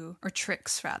to, or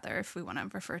Trix rather, if we want to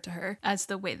refer to her as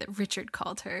the way that Richard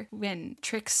called her, when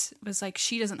Trix was like,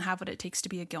 she doesn't have what it takes to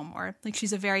be a Gilmore. Like,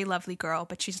 she's a very lovely girl,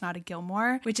 but she's not a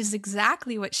Gilmore, which is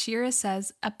exactly what Shira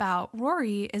says about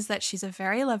Rory, is that she's a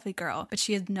very lovely girl, but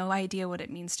she has no idea what it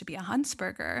means to be a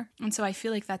Huntsberger. And so I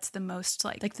feel like that's the most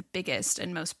like the biggest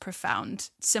and most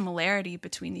profound similarity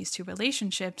between these two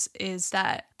relationships, is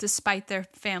that despite their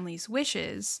family's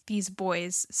wishes, these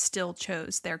boys still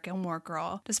chose their Gilmore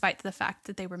girl, despite the fact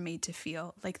that they were made to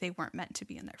feel like they weren't meant to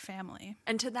be in their family.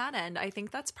 And to that end, I think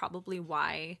that's probably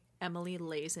why Emily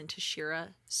lays into Shira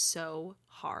so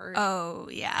hard. Oh,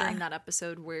 yeah. During that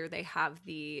episode where they have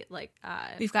the like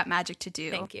We've Got Magic to Do.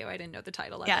 Thank you. I didn't know the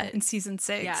title of yeah, it. in season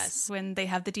 6. Yes. When they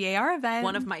have the DAR event.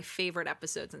 One of my favorite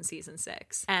episodes in season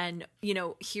 6. And, you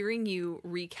know, hearing you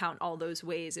recount all those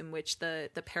ways in which the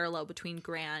parallel between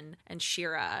Gran and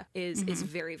Shira is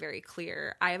very, very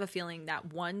clear. I have a feeling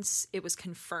that once it was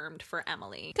confirmed for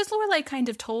Emily. Because Lorelai kind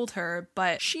of told her,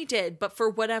 but She did, but for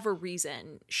whatever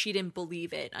reason, she didn't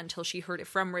believe it until she heard it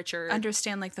from Richard.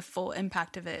 understand like the full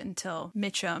impact of it until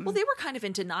Mitchum. Well, they were kind of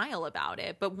in denial about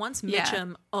it, but once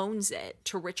Mitchum owns it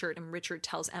to Richard and Richard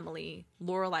tells Emily,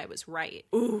 Lorelai was right.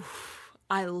 Ooh.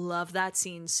 I love that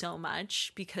scene so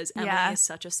much because Emily is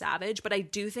such a savage, but I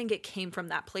do think it came from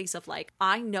that place of like,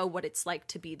 I know what it's like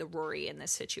to be the Rory in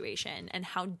this situation, and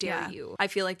how dare you. I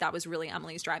feel like that was really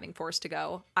Emily's driving force to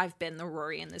go, I've been the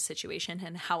Rory in this situation,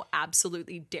 and how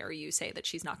absolutely dare you say that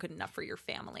she's not good enough for your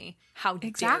family. How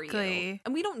dare you.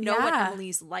 And we don't know what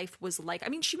Emily's life was like. I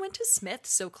mean, she went to Smith,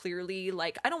 so clearly,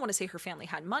 like, I don't want to say her family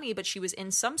had money, but she was in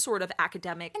some sort of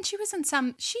academic. And she was in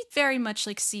some, she very much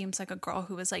like seems like a girl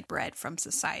who was like bred from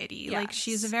society. Yes. Like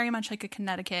she's very much like a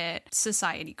Connecticut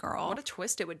society girl. What a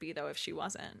twist it would be though if she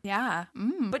wasn't. Yeah.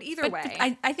 But either way,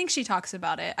 I think she talks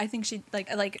about it. I think she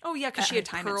like oh yeah, because she had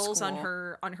pearls on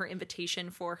her invitation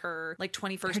for her like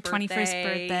 21st her 21st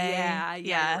birthday. Yeah,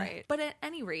 you're right. But at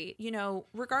any rate, you know,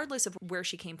 regardless of where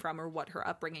she came from or what her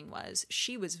upbringing was,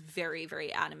 she was very,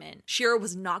 very adamant. Shira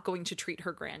was not going to treat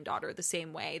her granddaughter the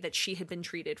same way that she had been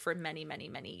treated for many, many,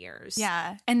 many years.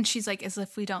 Yeah. And she's like, as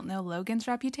if we don't know Logan's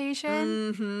reputation.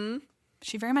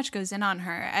 She very much goes in on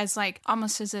her as like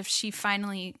almost as if she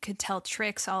finally could tell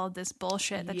Trix all of this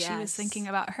bullshit that she was thinking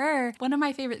about her. One of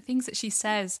my favorite things that she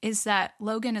says is that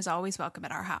Logan is always welcome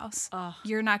at our house.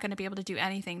 You're not going to be able to do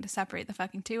anything to separate the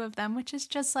fucking two of them, which is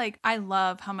just like, I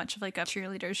love how much of like a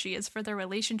cheerleader she is for their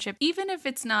relationship, even if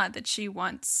it's not that she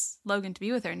wants Logan to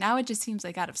be with her. Now it just seems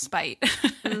like out of spite.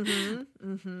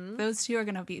 Those two are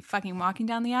going to be fucking walking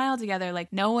down the aisle together.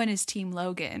 Like no one is Team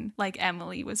Logan like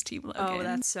Emily was Team Logan. Oh,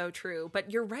 that's so true. But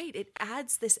you're right. It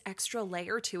adds this extra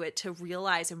layer to it to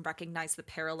realize and recognize the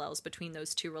parallels between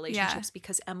those two relationships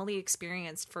because Emily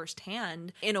experienced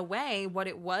firsthand, in a way, what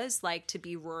it was like to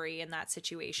be Rory in that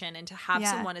situation and to have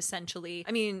someone essentially.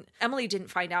 I mean, Emily didn't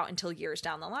find out until years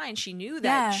down the line. She knew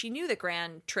that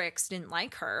Gran Trix didn't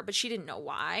like her, but she didn't know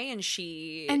why.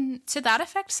 And to that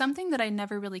effect, something that I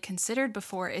never really considered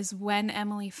before is when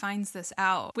Emily finds this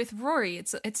out. With Rory,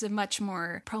 it's a much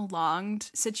more prolonged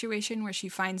situation where she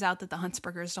finds out that the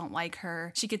Huntsbergers don't like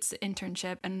her. She gets the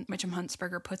internship and Mitchum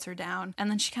Huntsberger puts her down. And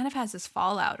then she kind of has this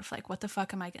fallout of like, what the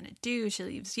fuck am I going to do? She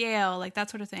leaves Yale, like that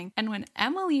sort of thing. And when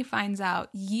Emily finds out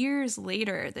years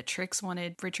later that Trix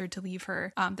wanted Richard to leave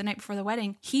her the night before the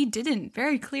wedding, he didn't,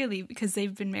 very clearly, because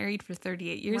they've been married for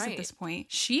 38 years at this point.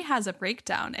 She has a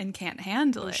breakdown and can't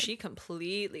handle it. She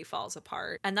completely falls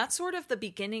apart. And that's sort of the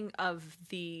beginning of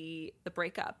the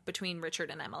breakup between Richard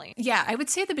and Emily. Yeah, I would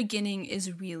say the beginning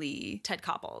is really Ted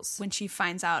Koppel's. When she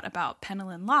finds out about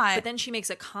Penelon Lot. But then she makes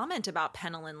a comment about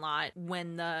Penelon Lot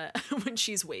when when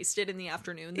she's wasted in the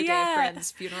afternoon, the day of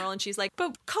Gran's funeral, and she's like,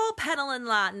 but call Penelon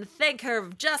Lot and thank her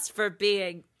just for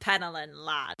being Penelon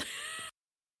Lot.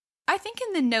 I think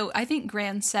in the note, I think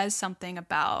Gran says something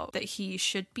about that he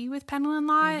should be with Penelon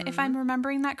Lot, if I'm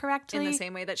remembering that correctly. In the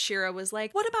same way that Shira was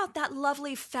like, what about that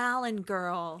lovely Fallon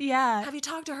girl? Yeah. Have you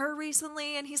talked to her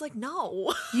recently? And he's like,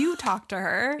 no. You talked to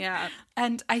her. Yeah.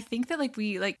 And I think that like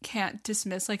we like can't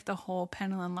dismiss like the whole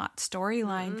Penelon Lot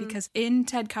storyline because in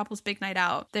Ted Koppel's Big Night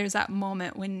Out, there's that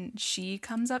moment when she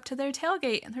comes up to their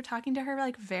tailgate and they're talking to her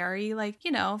like very like,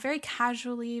 you know, very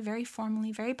casually, very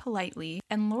formally, very politely.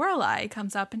 And Lorelai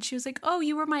comes up and she was like, oh,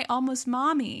 you were my almost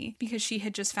mommy, because she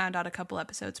had just found out a couple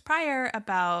episodes prior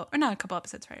about, or not a couple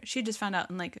episodes prior, she had just found out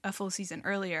in like a full season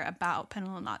earlier about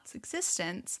Penelon Lot's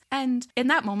existence. And in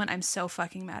that moment, I'm so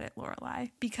fucking mad at Lorelai,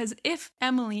 because if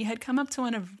Emily had come up to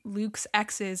one of Luke's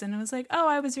exes and it was like, oh,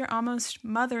 I was your almost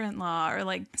mother-in-law, or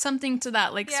like something to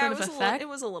that like sort of effect. It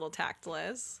was a little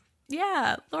tactless.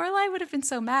 Yeah, Lorelai would have been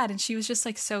so mad, and she was just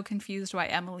like so confused why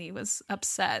Emily was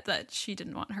upset that she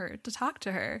didn't want her to talk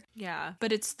to her. Yeah.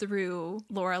 But it's through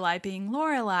Lorelai being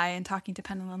Lorelai and talking to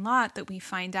Penelon Lot that we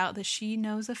find out that she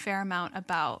knows a fair amount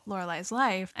about Lorelai's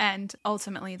life, and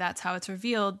ultimately that's how it's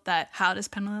revealed that how does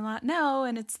Penelon Lot know?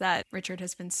 And it's that Richard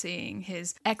has been seeing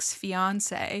his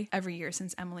ex-fiance every year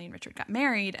since Emily and Richard got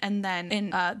married, and then in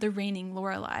The Reigning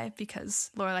Lorelai,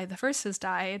 because Lorelai the First has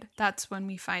died, that's when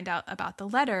we find out about the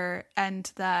letter.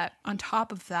 And that on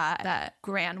top of that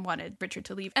Gran wanted Richard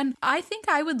to leave. And I think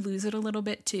I would lose it a little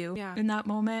bit too in that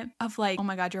moment of like, oh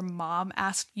my God, your mom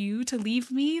asked you to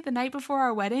leave me the night before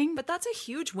our wedding. But that's a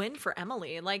huge win for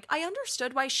Emily. Like, I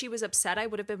understood why she was upset. I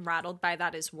would have been rattled by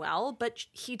that as well, but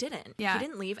he didn't. Yeah. He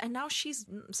didn't leave. And now she's,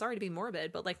 sorry to be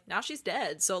morbid, but like now she's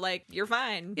dead. So like, you're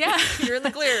fine. Yeah. You're in the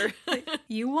clear.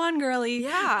 You won, girly.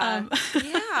 Yeah.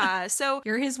 Yeah. So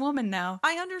you're his woman now.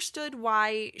 I understood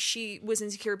why she was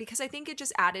insecure, because I think it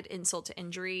just added insult to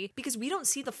injury, because we don't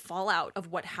see the fallout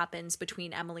of what happens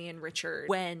between Emily and Richard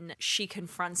when she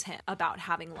confronts him about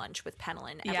having lunch with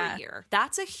Penelon every year.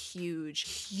 That's a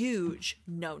huge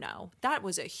no-no. That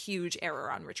was a huge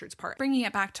error on Richard's part. Bringing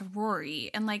it back to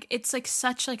Rory, and like it's like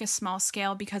such like a small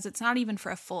scale, because it's not even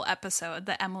for a full episode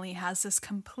that Emily has this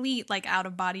complete like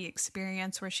out-of-body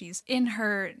experience where she's in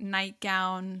her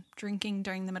nightgown, drinking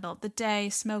during the middle of the day,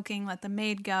 smoking, let the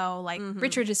maid go, like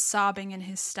Richard is sobbing in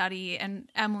his study and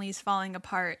Emily's falling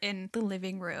apart in the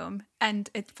living room, and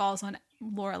it falls on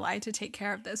Lorelai to take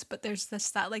care of this. But there's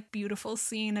that like beautiful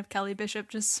scene of Kelly Bishop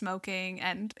just smoking,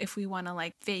 and if we want to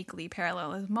like vaguely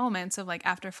parallel those moments of like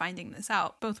after finding this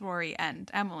out, both Rory and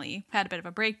Emily had a bit of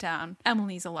a breakdown.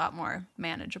 Emily's a lot more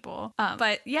manageable,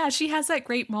 but yeah, she has that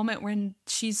great moment when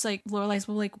she's like, Lorelai's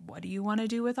like, what do you want to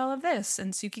do with all of this?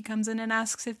 And Suki comes in and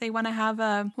asks if they want to have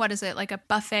a like a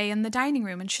buffet in the dining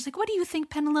room, and she's like, what do you think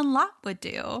Penelon Lot would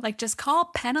do? Like, just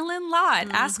call Penelon Lot,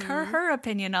 ask her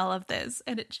opinion all of this.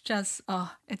 And it's just,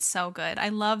 oh, it's so good. I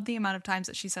love the amount of times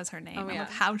that she says her name. I love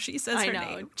how she says her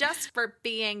name. Just for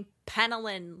being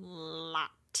Penelon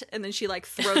Lot. And then she like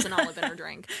throws an olive in her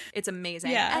drink. It's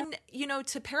amazing. Yeah. And, you know,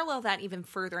 to parallel that even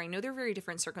further, I know they're very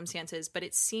different circumstances, but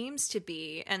it seems to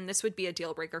be, and this would be a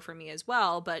deal breaker for me as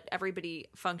well, but everybody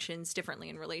functions differently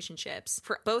in relationships.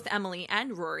 For both Emily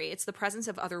and Rory, it's the presence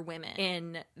of other women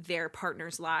in their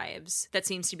partners' lives that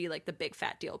seems to be like the big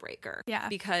fat deal breaker. Yeah.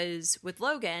 Because with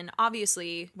Logan,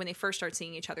 obviously, when they first start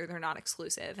seeing each other, they're not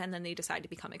exclusive, and then they decide to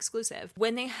become exclusive.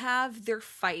 When they have their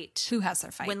fight. Who has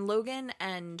their fight? When Logan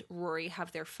and Rory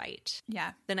have their fight.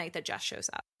 Yeah. The night that Jess shows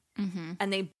up.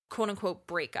 And they quote unquote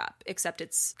break up, except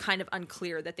it's kind of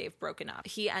unclear that they've broken up.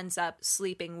 He ends up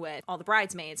sleeping with all the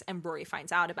bridesmaids and Rory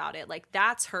finds out about it. Like,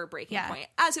 that's her breaking point,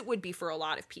 as it would be for a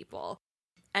lot of people.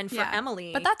 And for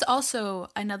Emily... But that's also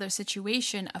another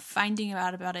situation of finding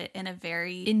out about it in a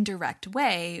very indirect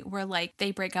way where like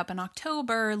they break up in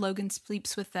October, Logan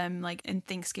sleeps with them like in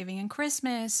Thanksgiving and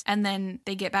Christmas, and then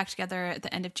they get back together at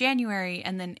the end of January,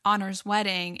 and then Honor's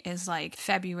wedding is like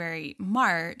February,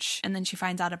 March, and then she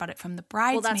finds out about it from the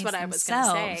bridesmaids Well, that's what I was going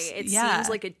to say. It Yeah. seems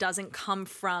like it doesn't come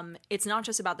from... It's not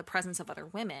just about the presence of other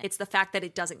women. It's the fact that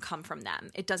it doesn't come from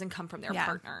them. It doesn't come from their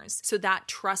partners. So that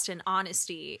trust and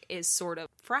honesty is sort of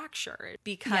fractured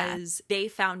because they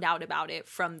found out about it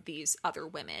from these other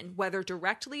women, whether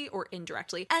directly or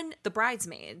indirectly. And the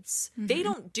bridesmaids, they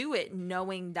don't do it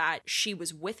knowing that she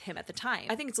was with him at the time.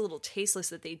 I think it's a little tasteless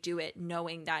that they do it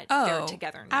knowing that they're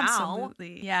together now.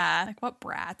 Absolutely. Yeah. Like what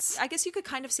brats. I guess you could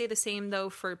kind of say the same though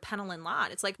for Pennell and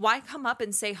Lot. It's like, why come up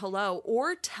and say hello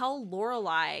or tell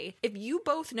Lorelai if you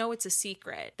both know it's a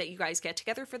secret that you guys get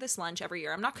together for this lunch every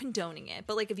year? I'm not condoning it,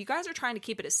 but like if you guys are trying to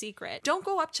keep it a secret, don't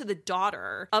go up to the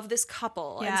daughter of this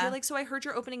couple and say like, so I heard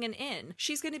you're opening an inn.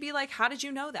 She's going to be like, how did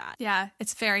you know that? Yeah,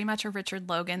 it's very much a Richard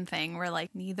Logan thing where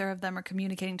like neither of them are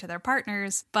communicating to their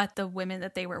partners, but the women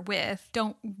that they were with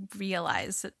don't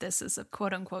realize that this is a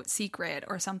quote unquote secret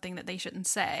or something that they shouldn't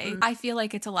say. I feel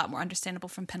like it's a lot more understandable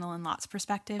from Pennell and Lot's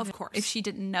perspective. Of course. If she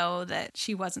didn't know that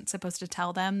she wasn't supposed to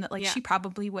tell them, that like she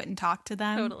probably wouldn't talk to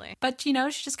them. Totally. But you know,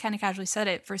 she just kind of casually said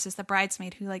it versus the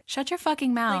bridesmaid who like, shut your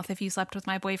fucking mouth if you slept with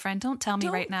my boyfriend. Don't tell me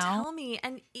right now. Don't tell me.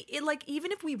 And it, like,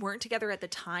 even if we weren't together at the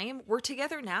time, we're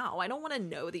together now. I don't want to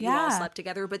know that you all slept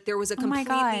together, but there was a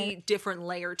completely different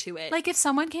layer to it. Like if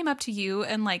someone came up to you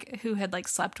and like who had like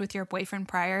slept with your boyfriend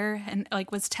prior and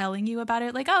like was telling you about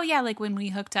it, like, oh yeah, like when we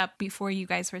hooked up before you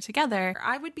guys were together,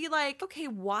 I would be like, okay,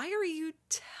 why are you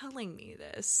telling me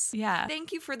this? Yeah.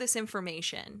 Thank you for this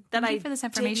information Thank you for this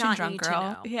information, drunk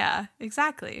girl. Yeah,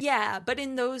 exactly. Yeah, but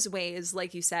in those ways,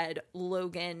 like you said,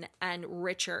 Logan and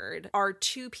Richard are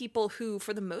two people who,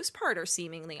 for the most part, are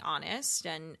seemingly honest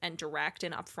and direct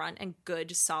and upfront and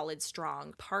good, solid,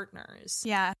 strong partners.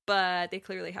 Yeah. But they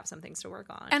clearly have some things to work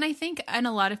on. And I think, and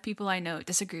a lot of people I know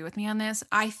disagree with me on this,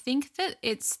 I think that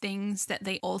it's things that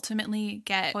they ultimately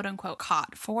get quote unquote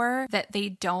caught for that they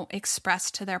don't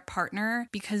express to their partner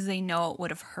because they know it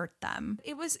would have hurt them.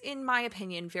 It was, in my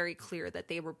opinion, very clear that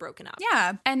they were broken up.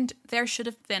 Yeah. And there should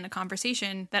have been a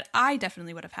conversation that I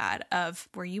definitely would have had of,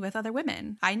 were you with other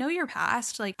women? I know your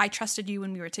past. Like, I trusted you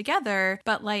when we were together,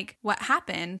 but like, what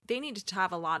happened? They needed to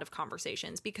have a lot of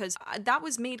conversations because that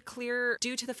was made clear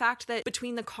due to the fact that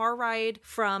between the car ride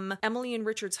from Emily and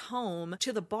Richard's home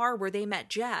to the bar where they met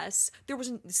Jess, there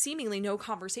was seemingly no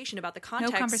conversation about the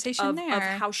context of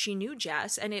how she knew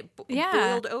Jess, and it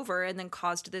boiled over and then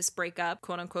caused this breakup,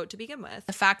 quote unquote, to begin with.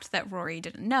 The fact that Rory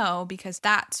didn't know, because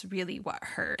that's really what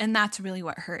hurt. And that's really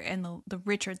what hurt in the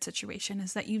Richard situation,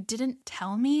 is that you didn't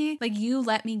tell me. Like, you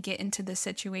let me get into this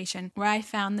situation where I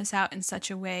found this out in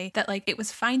such a way that like it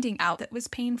was finding out that was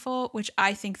painful, which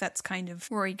I think that's kind of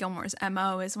Rory Gilmore's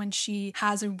MO, is when she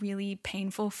has a really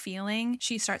painful feeling,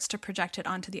 she starts to project it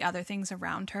onto the other things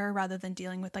around her rather than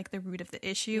dealing with like the root of the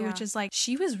issue, which is like,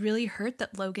 she was really hurt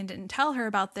that Logan didn't tell her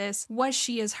about this. Was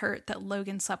she as hurt that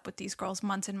Logan slept with these girls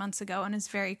months and months ago and is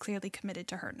very clearly committed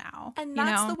to her now? And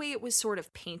that's the way it was sort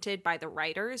of painted by the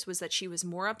writers, was that she was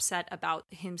more upset about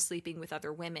him sleeping with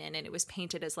other women, and it was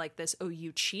painted as like this, oh,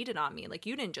 you cheated on me. Like,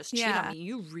 you didn't just cheat on me,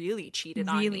 you really cheated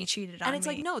on me. Really cheated on me. And it's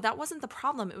like, no, that wasn't the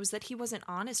problem. It was that he wasn't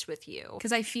honest with you.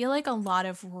 Because I feel like a lot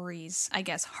of Rory's, I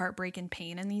guess, heartbreak and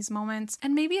pain in these moments,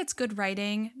 and maybe it's good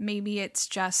writing, maybe it's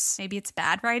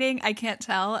bad writing, I can't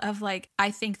tell, of like,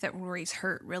 I think that Rory's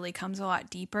hurt really comes a lot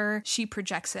deeper. She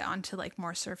projects it onto like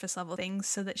more surface level things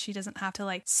so that she doesn't have to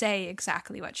like say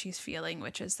exactly what she's feeling,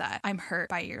 which is that I'm hurt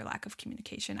by your lack of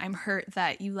communication. I'm hurt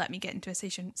that you let me get into a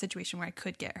situation where I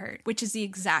could get hurt, which is the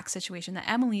exact situation that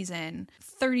Emily's in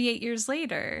 38 years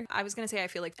later. I was going to say, I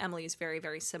feel like Emily is very,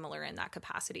 very similar in that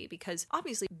capacity, because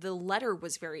obviously the letter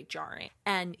was very jarring,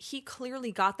 and he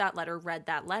clearly got that letter, read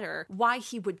that letter. Why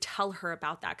he would tell her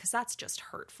about that, because that's just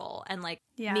hurtful and like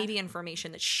maybe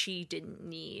information that she didn't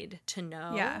need to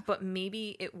know. But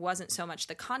maybe it wasn't so much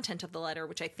the content of the letter,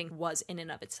 which I think was in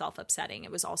and of itself upsetting.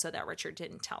 It was also that Richard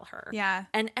didn't tell her.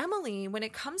 And Emily, when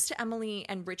it comes to Emily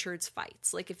and Richard's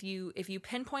fights, like if you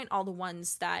pinpoint all the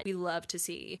ones that we love to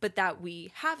see, but that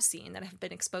we have seen, that have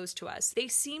been exposed to us, they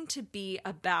seem to be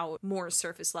about more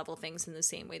surface level things in the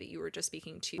same way that you were just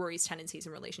speaking to Rory's tendencies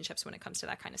and relationships when it comes to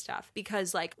that kind of stuff.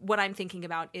 Because like what I'm thinking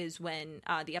about is when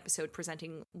the episode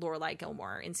presenting Lorelai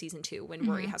Gilmore in season 2, when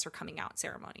Rory has her coming out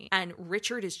ceremony, and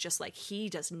Richard is just like, he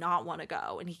does not want to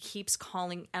go, and he keeps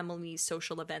calling Emily's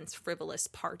social events frivolous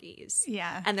parties.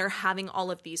 And they're having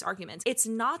all of these arguments. It's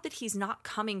not that he's not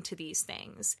coming to these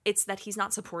things, it's that he's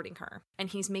not supporting her, and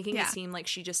he's making Yeah. it seem like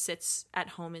she just sits at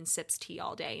home and sips tea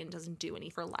all day and doesn't do any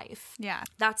for life. Yeah.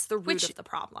 That's the root of the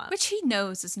problem. Which he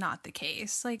knows is not the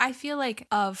case. Like, I feel like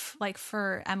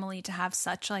for Emily to have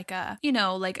such like a,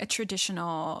 like a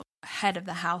traditional head of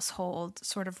the household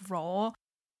sort of role,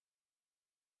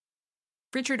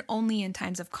 Richard only in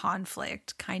times of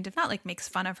conflict kind of not like makes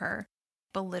fun of her,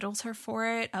 belittles her for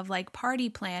it, of like party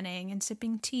planning and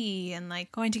sipping tea and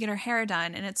like going to get her hair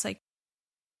done. And it's like,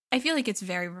 I feel like it's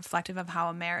very reflective of how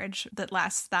a marriage that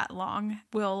lasts that long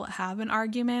will have an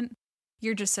argument.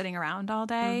 You're just sitting around all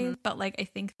day. But like, I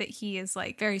think that he is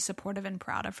like very supportive and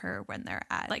proud of her when they're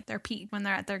at like their peak, when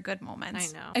they're at their good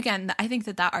moments. I know. Again, I think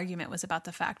that argument was about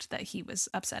the fact that he was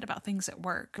upset about things at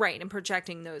work. Right. And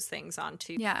projecting those things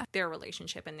onto their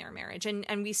relationship and their marriage. And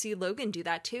we see Logan do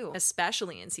that too,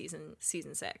 especially in season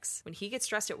 6. When he gets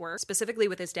stressed at work, specifically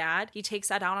with his dad, he takes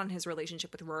that out on his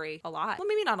relationship with Rory a lot. Well,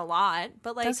 maybe not a lot,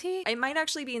 but like, does he? It might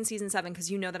actually be in season 7 because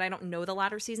you know that I don't know the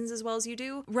latter seasons as well as you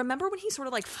do. Remember when he sort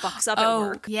of like fucks up at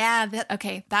work? Yeah.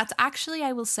 Okay. That's actually,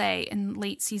 I will say, in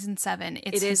late season 7.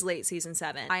 It is late season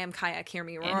 7. I am kayak, hear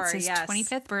me roar. It's his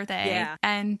 25th birthday. Yeah.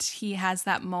 And he has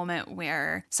that moment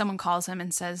where someone calls him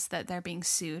and says that they're being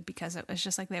sued because it was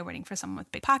just like they're waiting for someone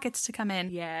with big pockets to come in.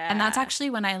 Yeah. And that's actually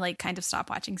when I like kind of stopped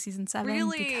watching season 7.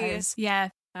 Really? Because,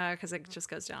 because it just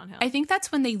goes downhill. I think that's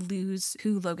when they lose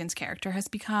who Logan's character has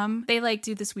become. They like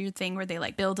do this weird thing where they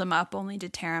like build him up only to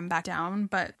tear him back down,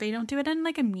 but they don't do it in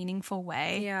like a meaningful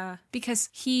way. Yeah. Because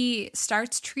he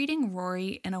starts treating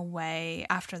Rory in a way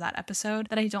after that episode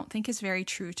that I don't think is very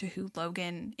true to who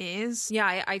Logan is.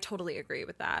 Yeah, I totally agree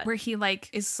with that. Where he like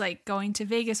is like going to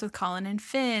Vegas with Colin and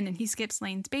Finn, and he skips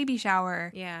Lane's baby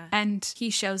shower. Yeah. And he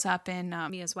shows up in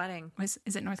Mia's wedding.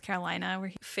 Is it North Carolina where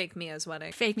he fake Mia's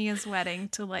wedding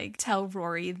to like tell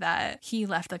Rory that he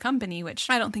left the company, which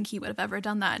I don't think he would have ever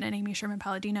done that in an Amy Sherman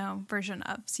Palladino version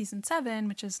of season 7,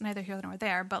 which is neither here nor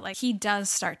there. But like, he does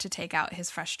start to take out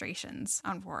his frustrations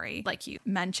on Rory, like you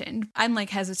mentioned. I'm like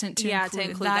hesitant to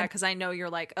include that because I know you're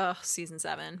like, ugh, season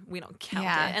 7, we don't count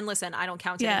Yeah. it. And listen, I don't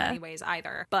count it in any ways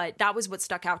either. But that was what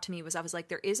stuck out to me. Was I was like,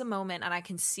 there is a moment, and I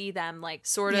can see them like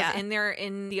sort of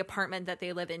in the apartment that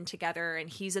they live in together, and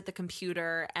he's at the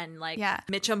computer, and like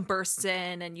Mitchum bursts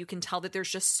in, and you can tell that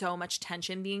there's just so much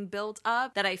tension being built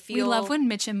up that I feel. We love when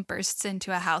Mitchum bursts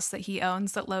into a house that he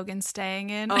owns that Logan's staying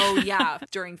in. Oh yeah,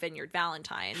 during Vineyard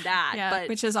Valentine, but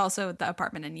which is also the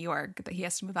apartment in New York that he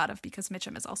has to move out of because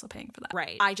Mitchum is also paying for that.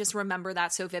 Right. I just remember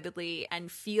that so vividly, and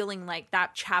feeling like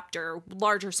that chapter,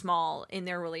 large or small, in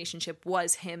their relationship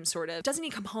was him sort of, doesn't he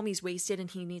come home, he's wasted and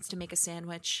he needs to make a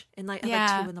sandwich at like 2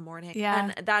 a.m.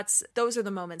 Yeah. And those are the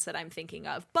moments that I'm thinking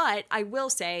of. But I will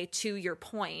say, to your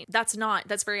point, that's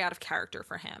very out of character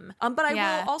for him. But I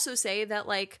will also say that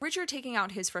like Richard taking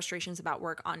out his frustrations about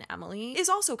work on Emily is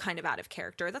also kind of out of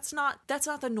character. That's not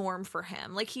the norm for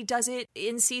him. Like, he does it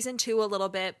in season 2 a little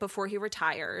bit before he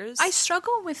retires. I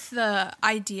struggle with the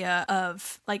idea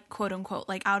of like quote unquote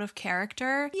like out of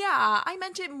character. Yeah, I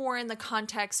meant it more in the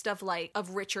context of like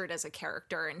of Richard as a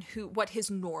character and what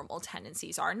his normal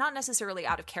tendencies are, not necessarily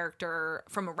out of character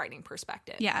from a writing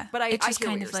perspective. Yeah, but I just hear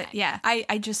kind what of you're like saying.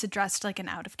 I just addressed like an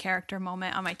out of character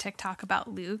moment on my TikTok about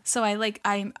Luke. So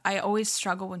I always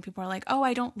struggle when people are like, oh,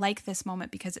 I don't like this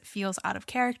moment because it feels out of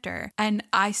character, and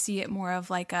I see it more of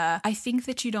like I think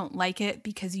that you don't like it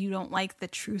because you don't like the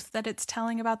truth that it's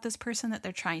telling about this person that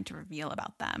they're trying to reveal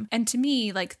about them. And to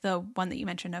me, like the one that you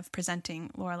mentioned of presenting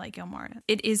Lorelai Gilmore,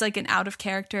 it is like an out of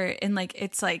character, and like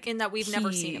it's like in that we've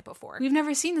never seen it before. We've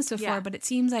never seen this before, but it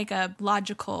seems like a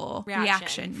logical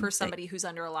reaction for somebody who's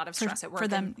under a lot of stress at work. For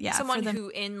them, someone who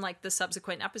in like the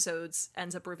subsequent episodes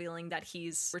ends up revealing that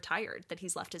he's retired, that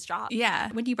he's left his job. Yeah.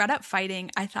 When you brought up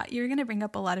fighting, I thought you were going to bring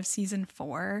up a lot of season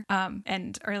 4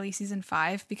 and early season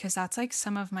 5, because that's like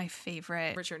some of my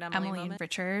favorite Richard, Emily moment. and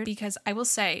Richard. Because I will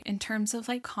say, in terms of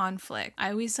like conflict,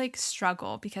 I always like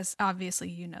struggle because obviously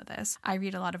you know this. I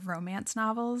read a lot of romance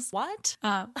novels. What?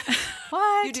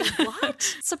 What? You do what?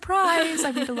 Surprise!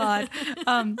 I read a lot.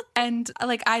 And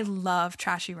like I love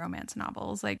trashy romance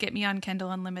novels. Like, get me on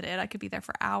Kindle Unlimited. I could be there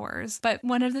for hours. But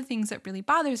one of the things that really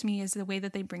bothers me is the way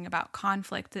that they bring about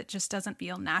conflict that just doesn't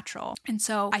feel natural. And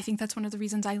so I think that's one of the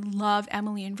reasons I love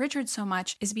Emily and Richard so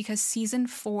much, is because season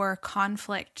 4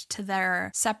 conflict to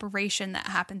their separation that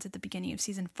happens at the beginning of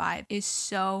season 5 is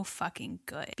so fucking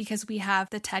good. Because we have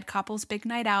the Ted couple's big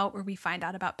night out where we find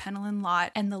out about Pennell and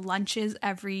Lot, and the lunches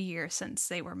every year since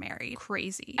they were married.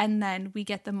 Crazy. And then we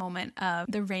get the moment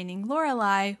of the reigning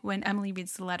Lorelai when Emily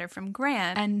reads the letter from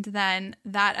Grant, and then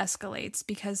that escalates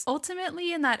because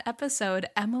ultimately in that episode,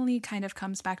 Emily kind of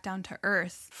comes back down to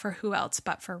earth for who else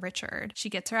but for Richard. She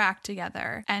gets her act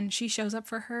together and she shows up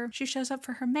for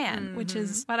her man, which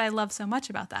is what I love so much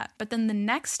about that. But then the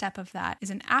next step of that is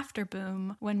an after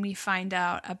boom when we find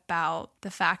out about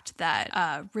the fact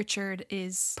that Richard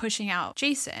is pushing out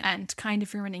Jason and kind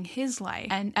of ruining his life.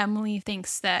 And Emily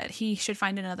thinks that he should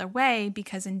find another way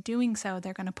because in doing so,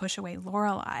 they're going to push away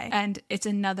Lorelai. And it's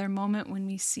another moment when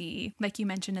we see, like you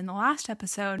mentioned in the last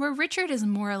episode, where Richard is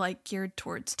more like geared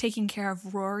towards taking care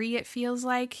of Rory, it feels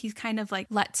like. He's kind of like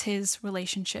lets his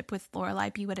relationship with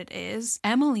Lorelai be what it is.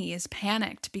 Emily is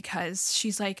panicked because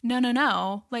she's like,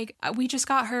 no, like we just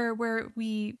got her where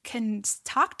we can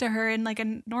talk to her in like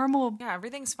a normal... Yeah,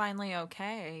 everything's finally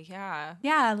okay.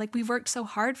 Yeah, like we've worked so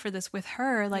hard for this with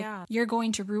her. Like you're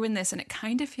going to ruin this. And it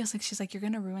kind of feels like she's like, you're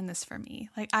going to ruin this for me.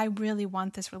 Like I really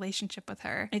want this relationship with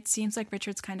her. It seems like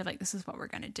Richard's kind of like, this is what we're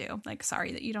going to do. Like,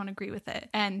 sorry that you don't agree with it.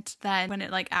 And then when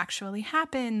it like actually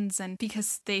happens, and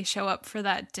because they show up for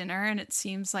that dinner and it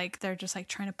seems like they're just like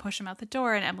trying to push him out the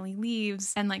door and Emily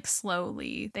leaves, and like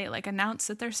slowly they like announce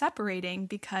that they're separating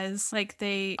because like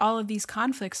all of these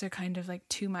conflicts are kind of like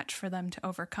too much for them to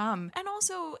overcome. And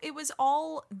also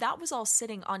that was all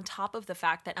sitting on top of the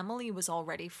fact that Emily was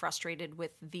already frustrated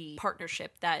with the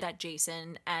partnership that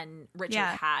Jason and Richard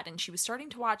had, and she was starting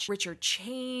to watch Richard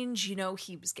change. You know,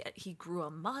 he grew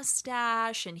a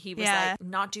mustache and he was like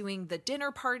not doing the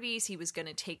dinner parties. He was going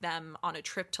to take them on a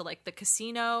trip to like the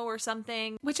casino or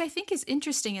something, which I think is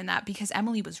interesting in that because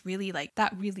Emily was really like,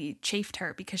 that really chafed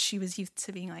her because she was used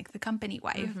to being like the company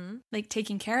wife, like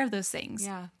taking care of those things.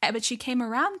 Yeah. But she came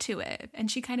around to it,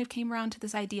 and she kind of came around to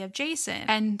this idea of Jason.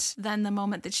 And then the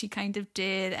moment that she kind of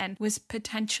did and was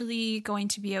potentially going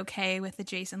to be okay with the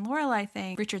Jason Lorelai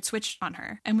thing, Richard switched on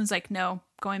her and was like, no,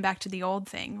 going back to the old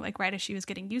thing, like right as she was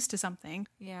getting used to something.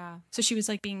 Yeah. So she was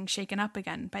like being shaken up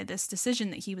again by this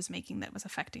decision that he was making that was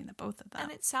affecting the both of them.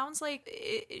 And it sounds like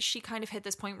she kind of hit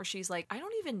this point where she's like, I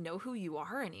don't even know who you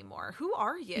are anymore. Who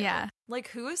are you? Yeah. Like,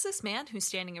 who is this man who's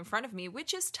standing in front of me?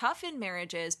 Which is tough in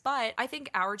marriages, but I think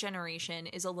our generation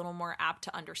is a little more apt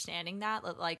to understanding that.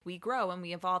 Like, we grow and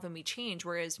we evolve and we change,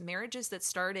 whereas marriages that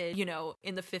started, you know,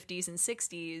 in the 50s and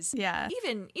 60s,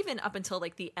 even up until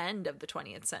like the end of the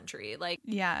 20th century, like,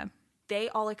 they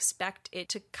all expect it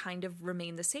to kind of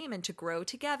remain the same and to grow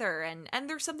together. And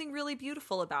there's something really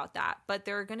beautiful about that. But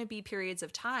there are going to be periods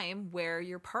of time where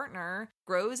your partner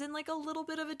grows in like a little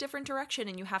bit of a different direction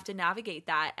and you have to navigate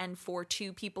that. And for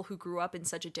two people who grew up in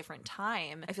such a different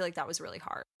time, I feel like that was really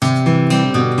hard.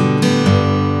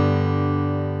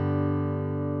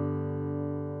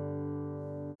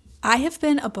 I have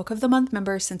been a Book of the Month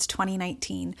member since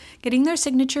 2019. Getting their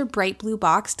signature bright blue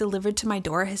box delivered to my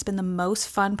door has been the most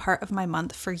fun part of my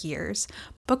month for years.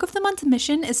 Book of the Month's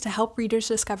mission is to help readers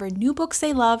discover new books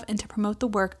they love and to promote the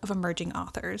work of emerging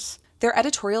authors. Their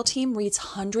editorial team reads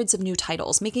hundreds of new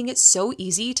titles, making it so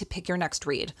easy to pick your next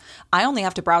read. I only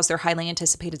have to browse their highly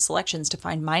anticipated selections to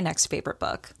find my next favorite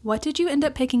book. What did you end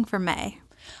up picking for May?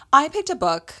 I picked a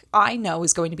book I know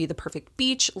is going to be the perfect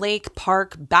beach, lake,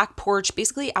 park, back porch,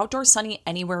 basically outdoor sunny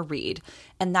anywhere read,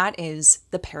 and that is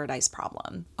The Paradise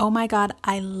Problem. Oh my god,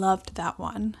 I loved that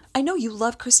one. I know you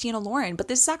love Christina Lauren, but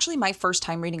this is actually my first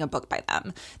time reading a book by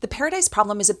them. The Paradise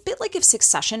Problem is a bit like if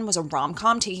Succession was a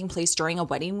rom-com taking place during a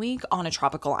wedding week on a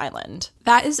tropical island.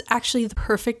 That is actually the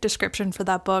perfect description for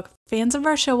that book. Fans of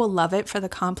our show will love it for the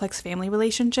complex family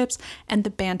relationships and the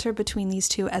banter between these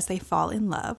two as they fall in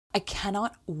love. I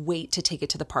cannot wait to take it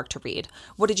to the park to read.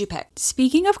 What did you pick?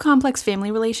 Speaking of complex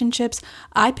family relationships,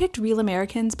 I picked Real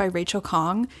Americans by Rachel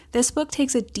Khong. This book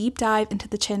takes a deep dive into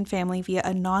the Chen family via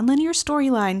a non-linear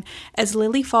storyline as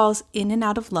Lily falls in and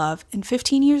out of love, and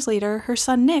 15 years later, her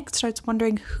son Nick starts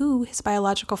wondering who his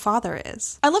biological father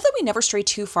is. I love that we never stray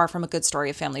too far from a good story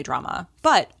of family drama,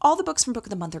 but all the books from Book of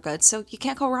the Month are good, so you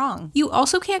can't go wrong. You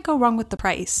also can't go wrong with the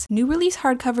price. New release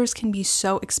hardcovers can be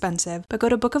so expensive, but go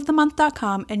to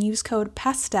bookofthemonth.com and use code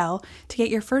PASTEL to get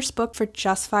your first book for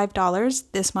just $5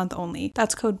 this month only.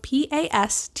 That's code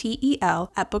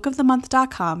PASTEL at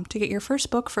bookofthemonth.com to get your first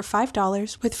book for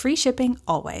 $5 with free shipping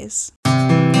always.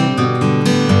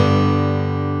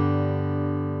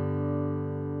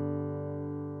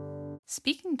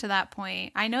 Speaking to that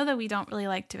point, I know that we don't really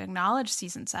like to acknowledge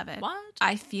season 7. What?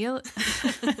 I feel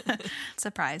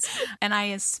surprise. And I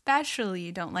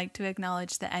especially don't like to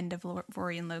acknowledge the end of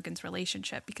Rory and Logan's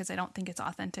relationship because I don't think it's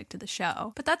authentic to the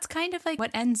show. But that's kind of like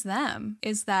what ends them,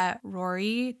 is that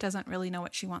Rory doesn't really know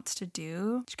what she wants to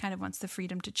do. She kind of wants the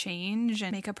freedom to change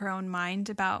and make up her own mind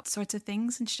about sorts of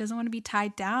things, and she doesn't want to be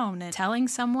tied down. And telling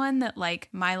someone that like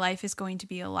my life is going to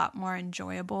be a lot more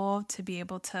enjoyable to be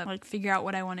able to like figure out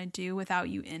what I want to do without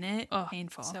you in it,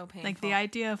 painful. So painful. Like the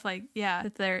idea of like, yeah,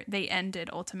 that they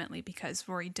ended ultimately because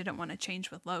Rory didn't want to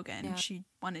change with Logan. Yeah. She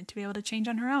wanted to be able to change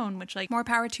on her own, which like more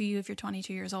power to you if you're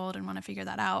 22 years old and want to figure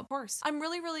that out. Of course. I'm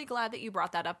really, really glad that you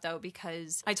brought that up though,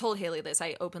 because I told Haley this,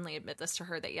 I openly admit this to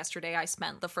her, that yesterday I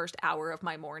spent the first hour of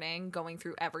my morning going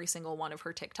through every single one of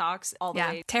her TikToks all the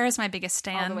way. Tara's my biggest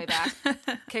stan. All the way back.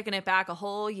 Kicking it back a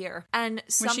whole year. And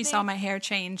when she saw my hair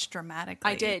change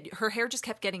dramatically. I did. Her hair just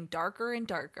kept getting darker and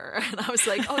darker. And I was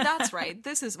like, oh, that's right.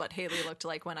 This is what Haley looked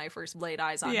like when I first laid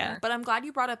eyes on her. But I'm glad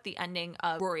you brought up the ending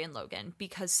of Rory and Logan,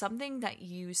 because something that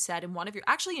you said in one of your,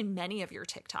 actually in many of your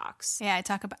TikToks. Yeah,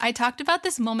 I talked about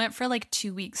this moment for like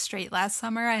 2 weeks straight last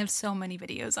summer. I have so many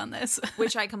videos on this.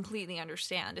 Which I completely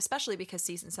understand, especially because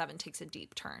season 7 takes a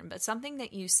deep turn. But something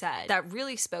that you said that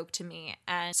really spoke to me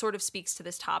and sort of speaks to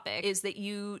this topic is that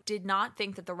you did not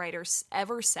think that the writers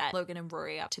ever set Logan and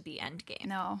Rory up to be endgame.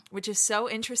 No. Which is so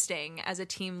interesting as a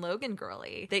Team Logan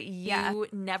girly, that you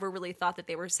never really thought that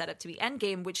they were set up to be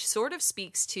endgame, which sort of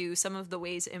speaks to some of the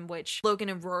ways in which Logan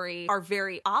and Rory are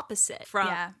very opposite from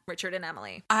Richard and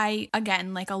Emily.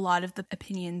 Again, like a lot of the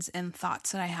opinions and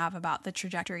thoughts that I have about the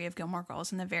trajectory of Gilmore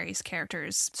Girls and the various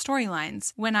characters'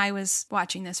 storylines. When I was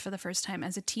watching this for the first time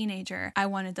as a teenager, I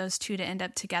wanted those two to end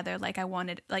up together. Like I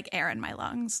wanted like air in my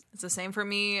lungs. It's the same for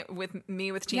me with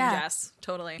Team Jess.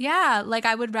 Totally. Yeah. Like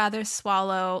I would rather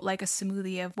swallow like a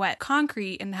smoothie of wet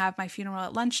concrete and have my funeral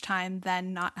at lunchtime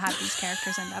than not have these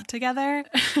characters end up together.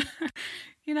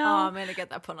 You know? Oh, I'm going to get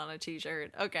that put on a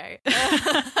t-shirt. Okay.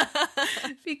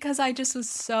 Because I just was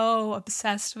so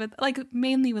obsessed with, like,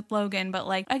 mainly with Logan, but,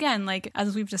 like, again, like,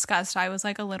 as we've discussed, I was,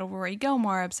 like, a little Rory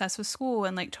Gilmore, obsessed with school,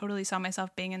 and, like, totally saw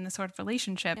myself being in this sort of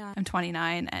relationship. Yeah. I'm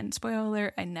 29, and spoiler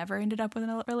alert, I never ended up with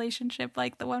a relationship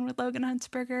like the one with Logan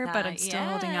Huntsberger, but I'm still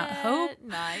holding out hope.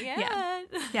 Not yet.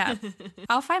 Yeah.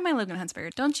 I'll find my Logan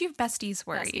Huntsberger. Don't you besties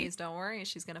worry. Besties, don't worry.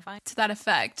 She's going to find. To that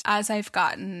effect, as I've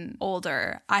gotten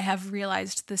older, I have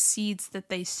realized the seeds that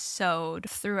they sowed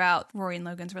throughout Rory and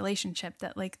Logan's relationship,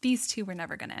 that like these two were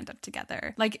never going to end up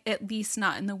together, like at least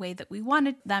not in the way that we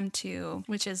wanted them to,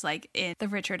 which is like in the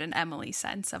Richard and Emily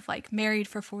sense of like married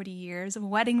for 40 years, a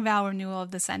wedding vow renewal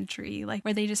of the century, like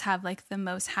where they just have like the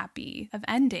most happy of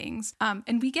endings.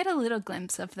 And we get a little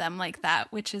glimpse of them like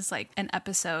that, which is like an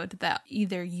episode that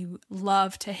either you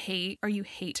love to hate or you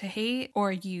hate to hate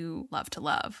or you love to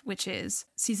love, which is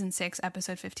season 6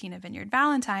 episode 15 of Vineyard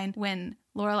Valentine, when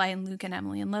Lorelai and Luke and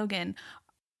Emily and Logan.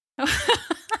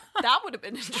 That would have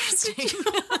been interesting.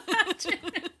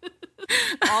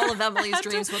 All of Emily's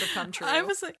dreams would have come true. I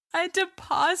was like, I had to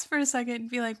pause for a second and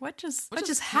be like, what just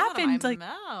happened? Like,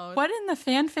 what in the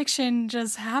fan fiction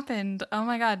just happened? Oh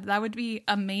my God, that would be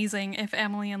amazing if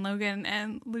Emily and Logan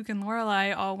and Luke and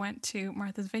Lorelai all went to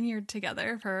Martha's Vineyard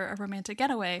together for a romantic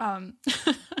getaway.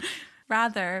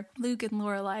 Rather, Luke and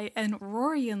Lorelai and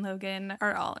Rory and Logan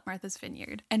are all at Martha's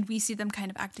Vineyard. And we see them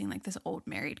kind of acting like this old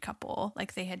married couple.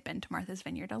 Like they had been to Martha's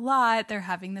Vineyard a lot. They're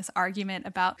having this argument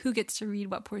about who gets to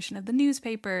read what portion of the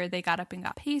newspaper. They got up and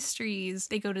got pastries.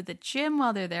 They go to the gym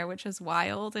while they're there, which is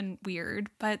wild and weird.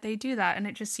 But they do that. And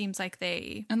it just seems like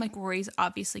like Rory's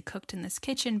obviously cooked in this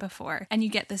kitchen before. And you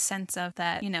get the sense of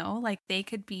that, you know, like they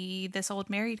could be this old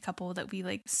married couple that we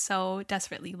like so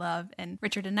desperately love. And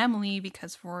Richard and Emily,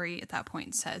 because Rory at that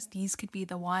point says these could be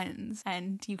the ones,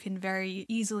 and you can very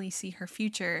easily see her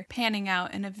future panning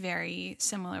out in a very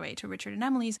similar way to Richard and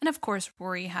Emily's. And of course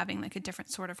Rory having like a different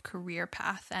sort of career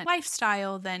path and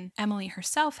lifestyle than Emily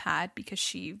herself had, because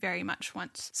she very much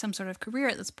wants some sort of career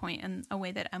at this point in a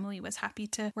way that Emily was happy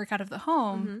to work out of the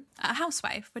home, a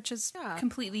housewife, which is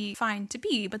completely fine to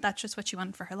be, but that's just what she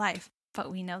wanted for her life. But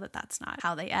we know that that's not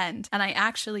how they end. And I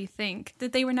actually think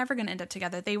that they were never going to end up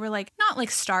together. They were like, not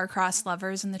like star-crossed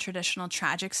lovers in the traditional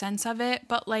tragic sense of it,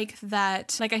 but like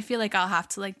that, like I feel like I'll have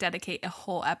to like dedicate a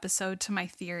whole episode to my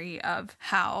theory of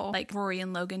how like Rory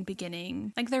and Logan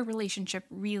beginning, like their relationship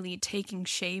really taking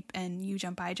shape and You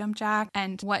Jump, I Jump, Jack.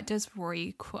 And what does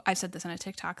Rory quote? I said this on a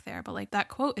TikTok there, but like that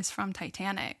quote is from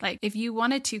Titanic. Like if you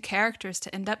wanted two characters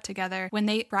to end up together, when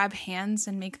they grab hands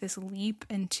and make this leap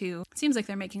into, it seems like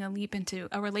they're making a leap into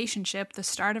a relationship, the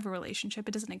start of a relationship.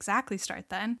 It doesn't exactly start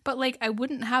then, but like I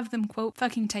wouldn't have them quote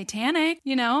fucking Titanic,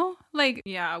 you know? Like,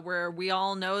 yeah, where we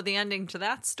all know the ending to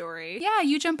that story. yeah,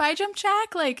 you jump, I jump,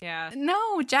 Jack. Like, yeah.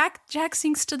 No, Jack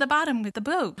sinks to the bottom with the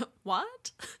boat.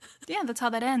 What? Yeah, that's how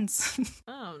that ends.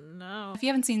 Oh, no. If you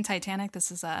haven't seen Titanic,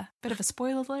 this is a bit of a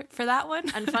spoiler alert for that one.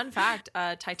 And fun fact,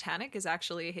 Titanic is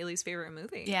actually Haley's favorite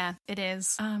movie. Yeah, it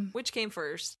is. Which came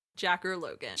first, Jack or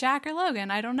Logan? Jack or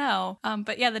Logan, I don't know.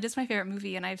 But yeah, that is my favorite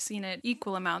movie, and I've seen it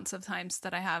equal amounts of times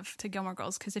that I have to Gilmore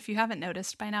Girls, because if you haven't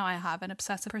noticed by now, I have an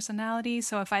obsessive personality.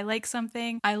 So if I like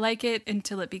something, I like it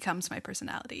until it becomes my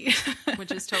personality.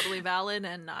 Which is totally valid,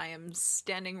 and I am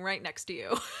standing right next to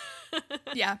you.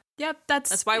 Yeah. Yep.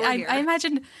 That's why we're here. I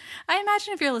imagine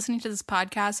if you're listening to this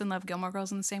podcast and love Gilmore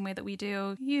Girls in the same way that we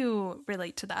do, you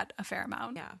relate to that a fair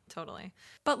amount. Yeah, totally.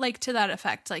 But like to that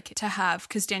effect, like to have,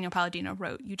 because Daniel Palladino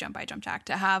wrote You Jump, I Jump, Jack,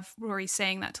 to have Rory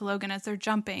saying that to Logan as they're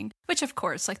jumping, which of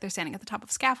course, like they're standing at the top of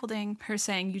scaffolding, her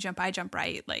saying You Jump, I Jump,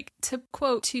 right? Like to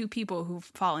quote two people who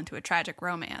fall into a tragic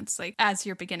romance, like as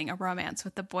you're beginning a romance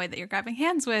with the boy that you're grabbing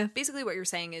hands with. Basically what you're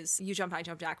saying is You Jump, I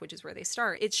Jump, Jack, which is where they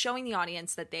start. It's showing the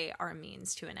audience that they are a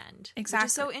means to an end. Exactly. Which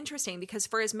is so interesting, because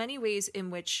for as many ways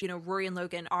in which, you know, Rory and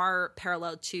Logan are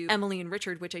parallel to Emily and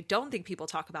Richard, which I don't think people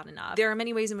talk about enough, there are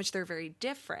many ways in which they're very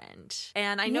different.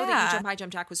 And I know that You Jump, I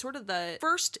Jump, Jack was sort of the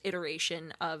first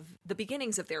iteration of the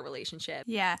beginnings of their relationship.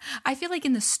 Yeah. I feel like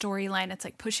in the storyline, it's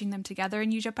like pushing them together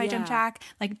in You Jump, I Jump, Jack,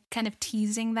 like kind of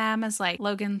teasing them as like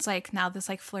Logan's like now this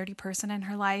like flirty person in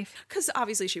her life. Because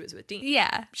obviously she was with Dean.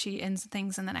 Yeah. She ends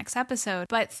things in the next episode,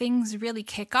 but things really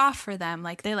kick off for them.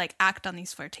 Like they like act on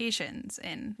these flirtations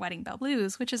in Wedding Bell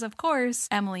Blues, which is of course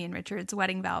Emily and Richard's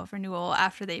wedding vow of renewal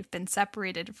after they've been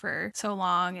separated for so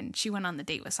long, and she went on the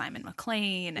date with Simon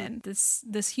McLean, and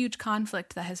this huge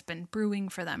conflict that has been brewing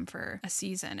for them for a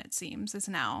season, it seems, is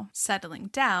now settling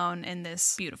down in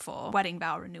this beautiful wedding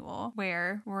vow renewal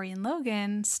where Rory and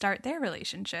Logan start their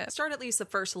relationship. Start at least the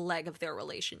first leg of their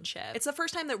relationship. It's the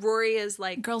first time that Rory is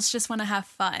like, girls just want to have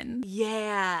fun.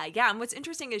 Yeah. And what's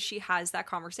interesting is she has that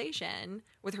conversation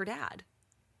with her dad.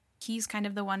 He's kind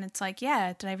of the one that's like,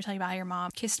 yeah, did I ever tell you about how your mom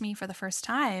kissed me for the first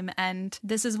time? And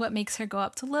this is what makes her go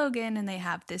up to Logan, and they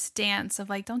have this dance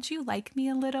of like, don't you like me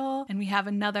a little? And we have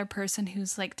another person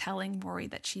who's like telling Rory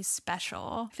that she's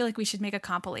special. I feel like we should make a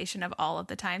compilation of all of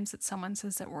the times that someone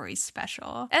says that Rory's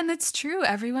special. And it's true.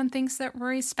 Everyone thinks that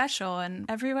Rory's special, and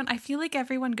I feel like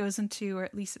everyone goes into, or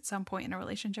at least at some point in a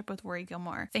relationship with Rory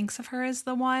Gilmore, thinks of her as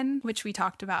the one, which we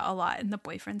talked about a lot in the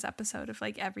boyfriends episode of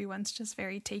like, everyone's just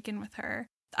very taken with her.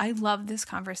 I love this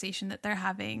conversation that they're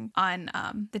having on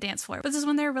the dance floor. But this is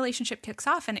when their relationship kicks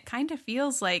off, and it kind of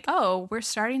feels like, oh, we're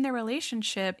starting their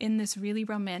relationship in this really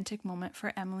romantic moment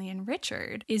for Emily and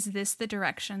Richard. Is this the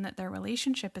direction that their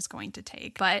relationship is going to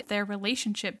take? But their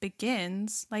relationship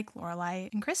begins like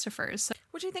Lorelai and Christopher's. So,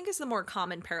 which I think is the more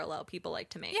common parallel people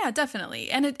like to make. yeah,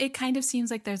 definitely. And it kind of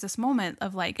seems like there's this moment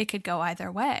of like, it could go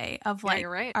either way of like, you're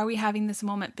right. Are we having this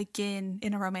moment begin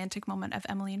in a romantic moment of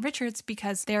Emily and Richard's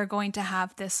because they're going to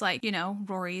have this like, you know,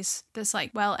 Rory's this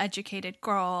like well-educated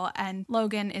girl, and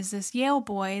Logan is this Yale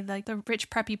boy, like the rich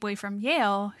preppy boy from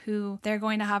Yale, who they're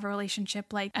going to have a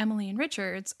relationship like Emily and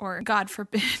Richard's, or God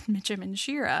forbid, Mitchum and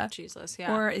Shira. Jesus,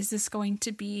 yeah. Or is this going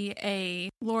to be a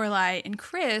Lorelai and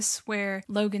Chris, where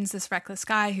Logan's this reckless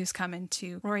guy who's come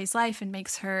into Rory's life and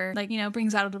makes her like, you know,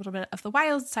 brings out a little bit of the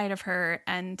wild side of her,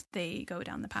 and they go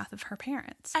down the path of her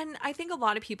parents. And I think a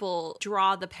lot of people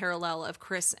draw the parallel of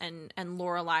Chris and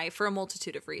Lorelai for a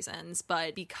multitude of reasons,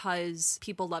 but because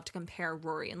people love to compare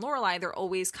Rory and Lorelai, they're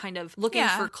always kind of looking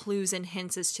for clues and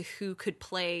hints as to who could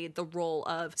play the role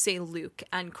of, say, Luke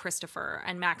and Christopher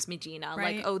and Max Medina.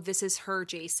 Right. Like, oh, this is her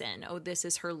Jason. Oh, this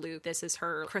is her Luke. This is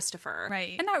her Christopher.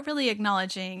 Right. And not really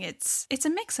acknowledging it's a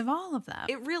mix of all of them.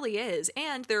 It really is.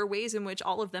 And there are ways in which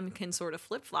all of them can sort of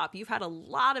flip-flop. You've had a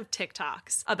lot of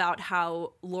TikToks about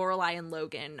how Lorelai and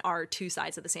Logan are two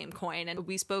sides of the same coin. And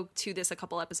we spoke to this a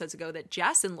couple episodes ago that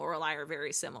Jess and Lorelai are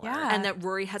very similar. Yeah. And that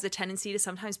Rory has a tendency to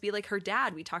sometimes be like her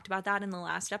dad. We talked about that in the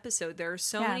last episode. There are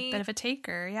so many... bit of a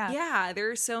taker, yeah. Yeah,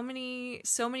 there are so many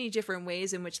different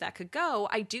ways in which that could go.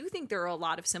 I do think there are a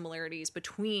lot of similarities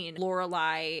between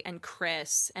Lorelai and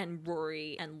Chris and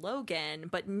Rory and Logan,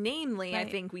 but namely, I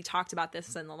think we talked about about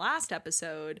this in the last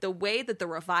episode, the way that the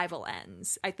revival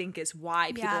ends, I think is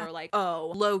why people are like,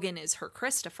 oh, Logan is her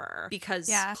Christopher,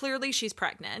 because clearly she's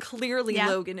pregnant. Clearly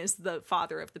Logan is the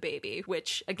father of the baby,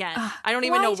 which again, I don't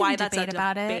even know why that's a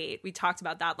debate. We talked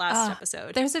about that last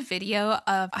episode. There's a video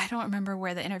of, I don't remember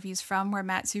where the interview's from, where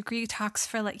Matt Zuckery talks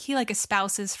for like, he like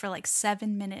espouses for like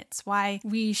 7 minutes why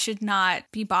we should not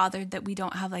be bothered that we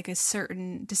don't have like a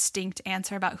certain distinct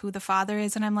answer about who the father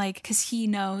is. And I'm like, because he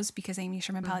knows, because Amy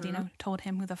Sherman Palladino told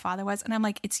him who the father was. And I'm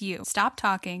like, it's you. Stop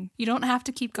talking. You don't have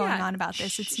to keep going on about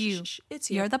this. It's you. It's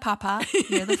you. You're the papa.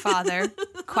 You're the father.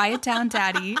 Quiet down,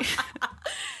 daddy.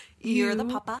 You're the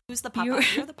papa. Who's the papa?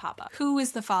 You're the papa. Who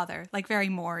is the father? Like very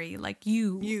Maury. Like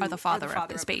you are the father of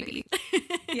this baby.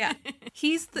 Yeah.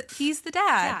 He's the dad.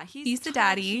 Yeah, he's the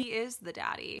daddy. He is the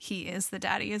daddy. He is the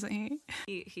daddy, isn't he?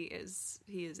 He is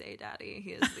a daddy.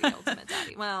 He is the ultimate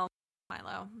daddy. Well,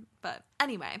 Milo. But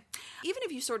anyway, even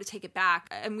if you sort of take it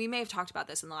back, and we may have talked about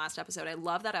this in the last episode, I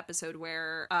love that episode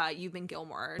where You've Been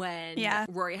Gilmore, when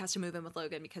Rory has to move in with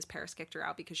Logan because Paris kicked her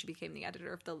out because she became the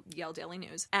editor of the Yale Daily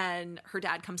News, and her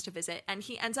dad comes to visit, and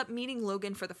he ends up meeting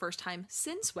Logan for the first time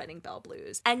since Wedding Bell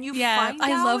Blues. And you find out...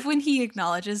 I love when he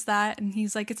acknowledges that, and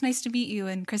he's like, it's nice to meet you,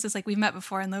 and Chris is like, we've met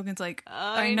before, and Logan's like,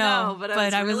 I know, but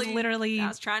I was literally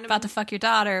about to fuck your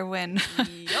daughter when...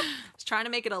 Yep. I was trying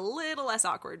to make it a little less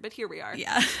awkward, but here we are.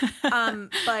 Yeah.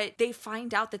 But they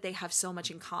find out that they have so much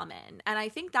in common. And I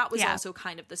think that was also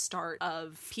kind of the start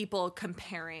of people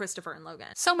comparing Christopher and Logan.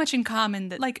 So much in common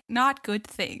that, like, not good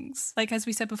things. Like, as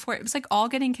we said before, it was like all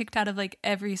getting kicked out of like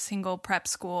every single prep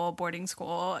school, boarding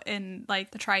school in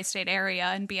like the tri-state area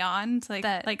and beyond. Like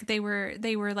that, like they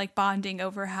were like bonding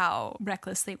over how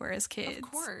reckless they were as kids.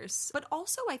 Of course. But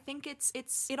also I think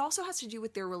it also has to do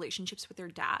with their relationships with their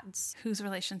dads. Whose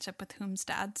relationship with whom's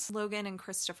dads? Logan and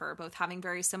Christopher both having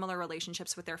very similar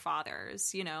relationships with their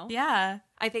fathers, you know? Yeah.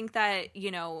 I think that, you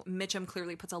know, Mitchum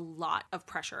clearly puts a lot of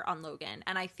pressure on Logan.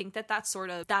 And I think that that's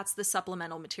the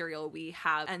supplemental material we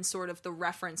have and sort of the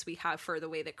reference we have for the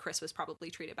way that Chris was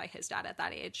probably treated by his dad at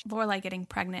that age. Lorelai getting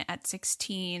pregnant at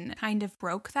 16 kind of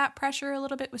broke that pressure a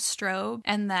little bit with Strobe,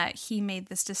 and that he made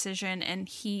this decision and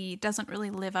he doesn't really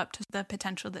live up to the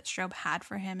potential that Strobe had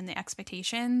for him and the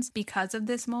expectations because of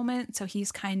this moment. So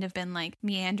he's kind of been like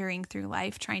meandering through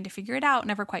life trying to figure it out,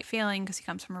 never quite failing because he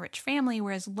comes from a rich family,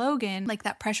 whereas Logan, like,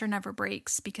 that pressure never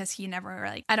breaks because he never,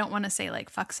 like, I don't want to say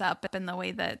like fucks up in the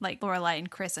way that like Lorelai and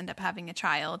Chris end up having a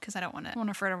child, because I don't want to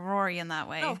refer to Rory in that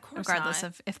way. No, of course regardless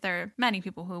not. of if there are many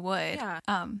people who would. Yeah.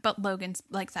 But Logan's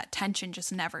like that tension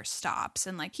just never stops,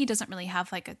 and like he doesn't really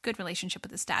have like a good relationship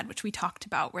with his dad, which we talked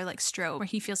about, where like Strobe, where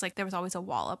he feels like there was always a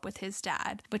wall up with his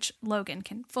dad, which Logan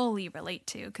can fully relate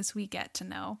to because we get to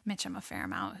know Mitchum a fair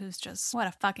amount, who's just what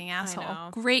a fucking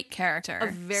asshole. Great character.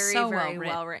 A very, so very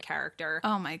well-written character.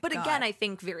 Oh my God. But again, I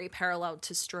think very parallel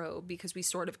to Strobe because we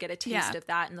sort of get a taste of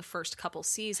that in the first couple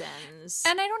seasons.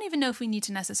 And I don't even know if we need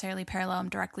to necessarily parallel him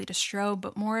directly to Strobe,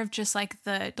 but more of just like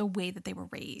the way that they were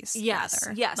raised. Yes,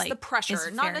 rather. yes, like, the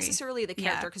pressure, not necessarily the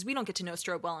character, because we don't get to know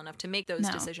Strobe well enough to make those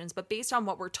decisions, but based on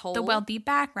what we're told. The wealthy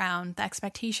background, the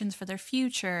expectations for their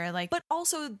future, like. But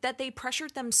also that they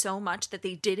pressured them so much that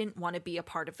they didn't want to be a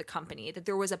part of the company, that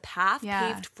there was a path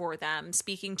paved for them.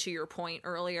 Speaking to your point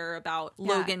earlier about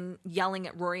Logan yelling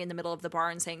at Rory in the middle of the bar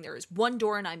and saying there is one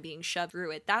door and I'm being shoved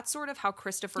through it. That's sort of how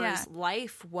Christopher's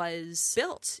life was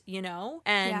built, you know?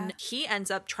 And he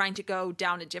ends up trying to go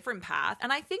down a different path.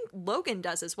 And I think Logan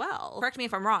does as well. Correct me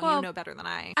if I'm wrong. Well, you know better than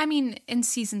I. I mean, in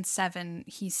season 7,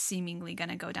 he's seemingly going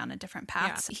to go down a different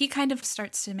path. Yeah. He kind of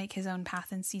starts to make his own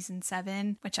path in season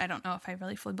 7, which I don't know if I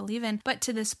really fully believe in. But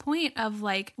to this point of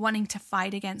like wanting to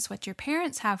fight against what your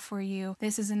parents have for you,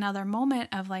 this is another moment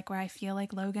of like where I feel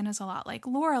like Logan is a lot like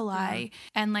Lorelai,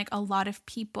 and like a lot of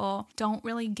people don't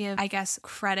really give, I guess,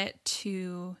 credit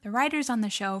to the writers on the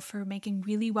show for making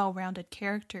really well-rounded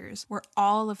characters where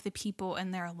all of the people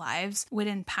in their lives would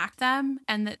impact them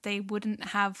and that they wouldn't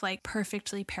have like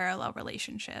perfectly parallel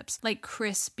relationships. Like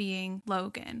Chris being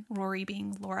Logan, Rory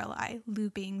being Lorelai, Lou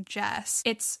being Jess.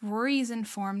 It's Rory's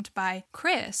informed by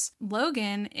Chris.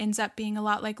 Logan ends up being a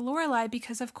lot like Lorelai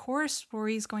because of course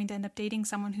Rory's going to end up dating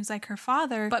someone who's like her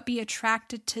father, but be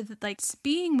attracted to the, like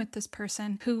being with this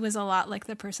person who was a lot like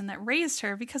the person that raised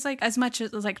her, because like as much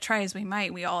as like try as we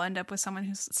might, we all end up with someone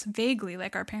who's vaguely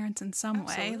like our parents in some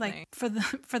way, like for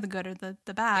the good or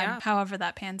the bad, however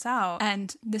that pans out.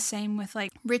 And the same with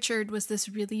like Richard was this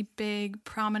really big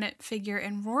prominent figure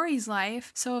in Rory's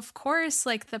life, so of course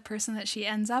like the person that she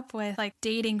ends up with like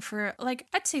dating for, like,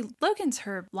 I'd say Logan's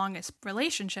her longest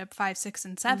relationship, 5, 6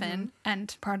 and 7,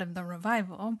 and part of the revival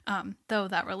rival, though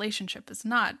that relationship is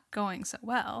not going so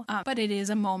well. But it is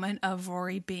a moment of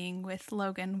Rory being with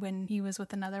Logan when he was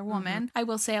with another woman. I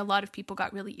will say a lot of people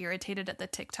got really irritated at the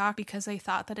TikTok because they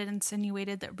thought that it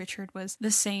insinuated that Richard was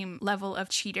the same level of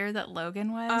cheater that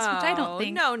Logan was, which I don't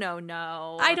think.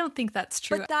 No. I don't think that's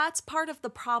true. But that's part of the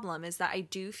problem, is that I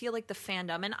do feel like the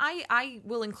fandom, and I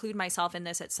will include myself in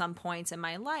this at some points in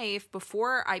my life,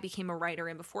 before I became a writer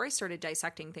and before I started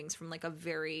dissecting things from a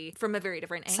very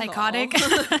different angle. Psychotic.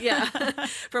 Yeah.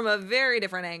 From a very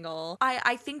different angle.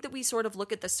 I think that we sort of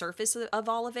look at the surface of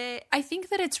all of it. I think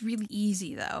that it's really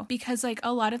easy though, because like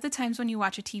a lot of the times when you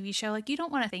watch a TV show, like you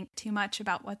don't want to think too much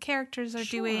about what characters are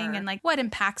doing and like what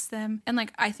impacts them. And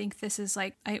like I think this is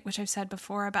like which I've said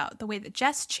before about the way that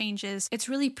Jess changes, it's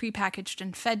really prepackaged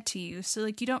and fed to you. So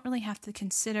like you don't really have to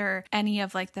consider any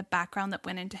of like the background that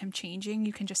went into him changing.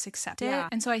 You can just accept it.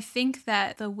 And so I think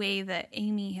that the way that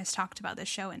Amy has talked about this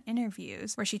show in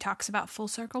interviews, where she talks about full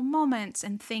circle moments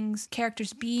and things,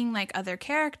 characters being like other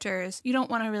characters, you don't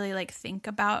want to really like think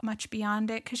about much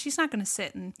beyond it, because she's not going to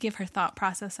sit and give her thought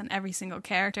process on every single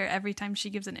character every time she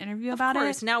gives an interview about it. Of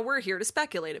course, now we're here to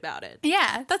speculate about it.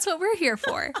 Yeah, that's what we're here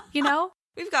for, you know?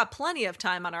 We've got plenty of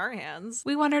time on our hands.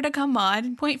 We want her to come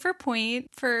on point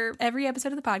for every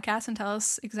episode of the podcast and tell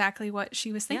us exactly what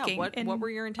she was thinking. Yeah, what were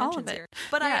your intentions here?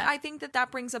 But I think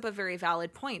that brings up a very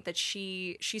valid point, that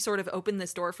she sort of opened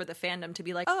this door for the fandom to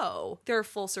be like, oh, there are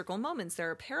full circle moments, there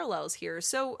are parallels here.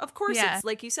 So of course it's,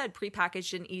 like you said,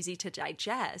 prepackaged and easy to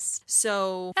digest.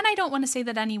 So, and I don't want to say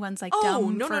that anyone's like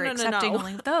dumb for accepting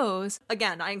only those.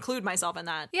 Again, I include myself in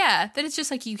that. Yeah, that it's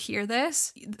just like you hear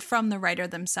this from the writer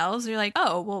themselves. You're like,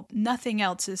 oh, well, nothing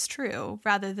else is true,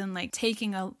 rather than like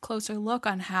taking a closer look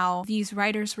on how these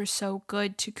writers were so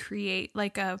good to create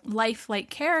like a lifelike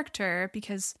character.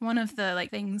 Because one of the like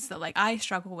things that like I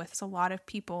struggle with is a lot of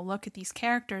people look at these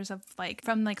characters of like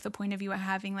from like the point of view of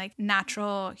having like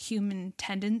natural human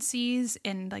tendencies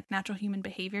and like natural human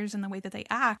behaviors in the way that they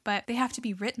act, but they have to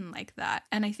be written like that.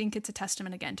 And I think it's a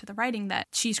testament again to the writing that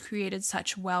she's created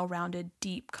such well-rounded,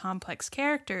 deep, complex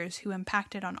characters who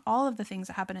impacted on all of the things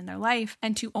that happen in their life.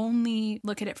 And to only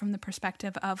look at it from the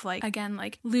perspective of like, again,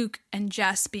 like Luke and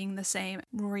Jess being the same,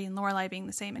 Rory and Lorelai being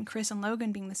the same, and Chris and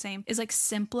Logan being the same, is like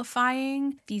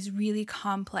simplifying these really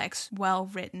complex,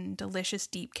 well-written, delicious,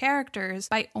 deep characters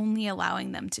by only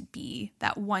allowing them to be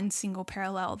that one single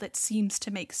parallel that seems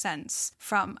to make sense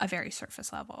from a very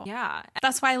surface level. Yeah.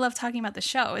 That's why I love talking about the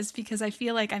show, is because I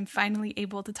feel like I'm finally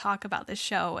able to talk about this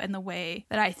show in the way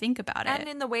that I think about it. And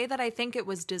in the way that I think it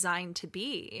was designed to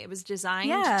be. It was designed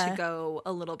to go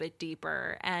a little bit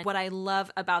deeper. And what I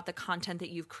love about the content that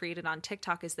you've created on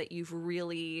TikTok is that you've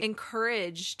really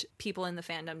encouraged people in the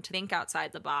fandom to think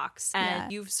outside the box.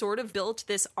 And you've sort of built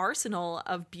this arsenal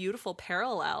of beautiful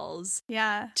parallels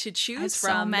to choose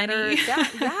from. So many.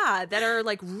 that are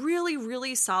like really,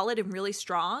 really solid and really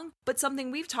strong. But something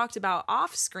we've talked about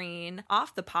off screen,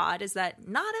 off the pod, is that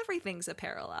not everything's a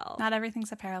parallel. Not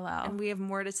everything's a parallel. And we have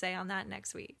more to say on that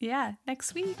next week. Yeah,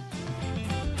 next week.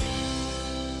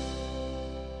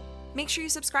 Make sure you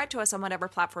subscribe to us on whatever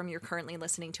platform you're currently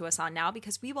listening to us on now,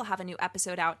 because we will have a new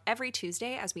episode out every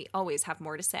Tuesday, as we always have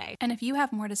more to say. And if you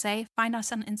have more to say, find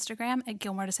us on Instagram at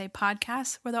Gilmore to Say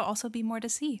Podcast, where there'll also be more to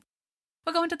see.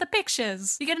 We're going to the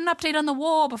pictures. You get an update on the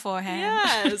war beforehand.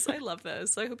 Yes, I love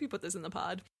this. I hope you put this in the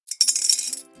pod.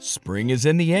 Spring is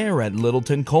in the air at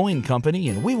Littleton Coin Company,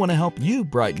 and we want to help you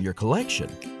brighten your collection.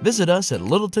 Visit us at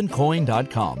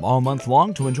littletoncoin.com all month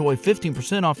long to enjoy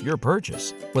 15% off your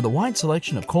purchase. With a wide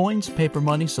selection of coins, paper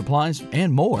money, supplies,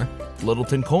 and more,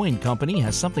 Littleton Coin Company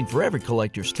has something for every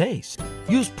collector's taste.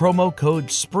 Use promo code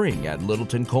SPRING at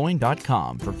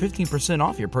littletoncoin.com for 15%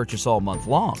 off your purchase all month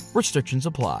long. Restrictions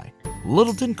apply.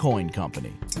 Littleton Coin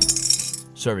Company.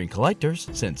 Serving collectors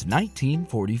since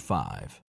 1945.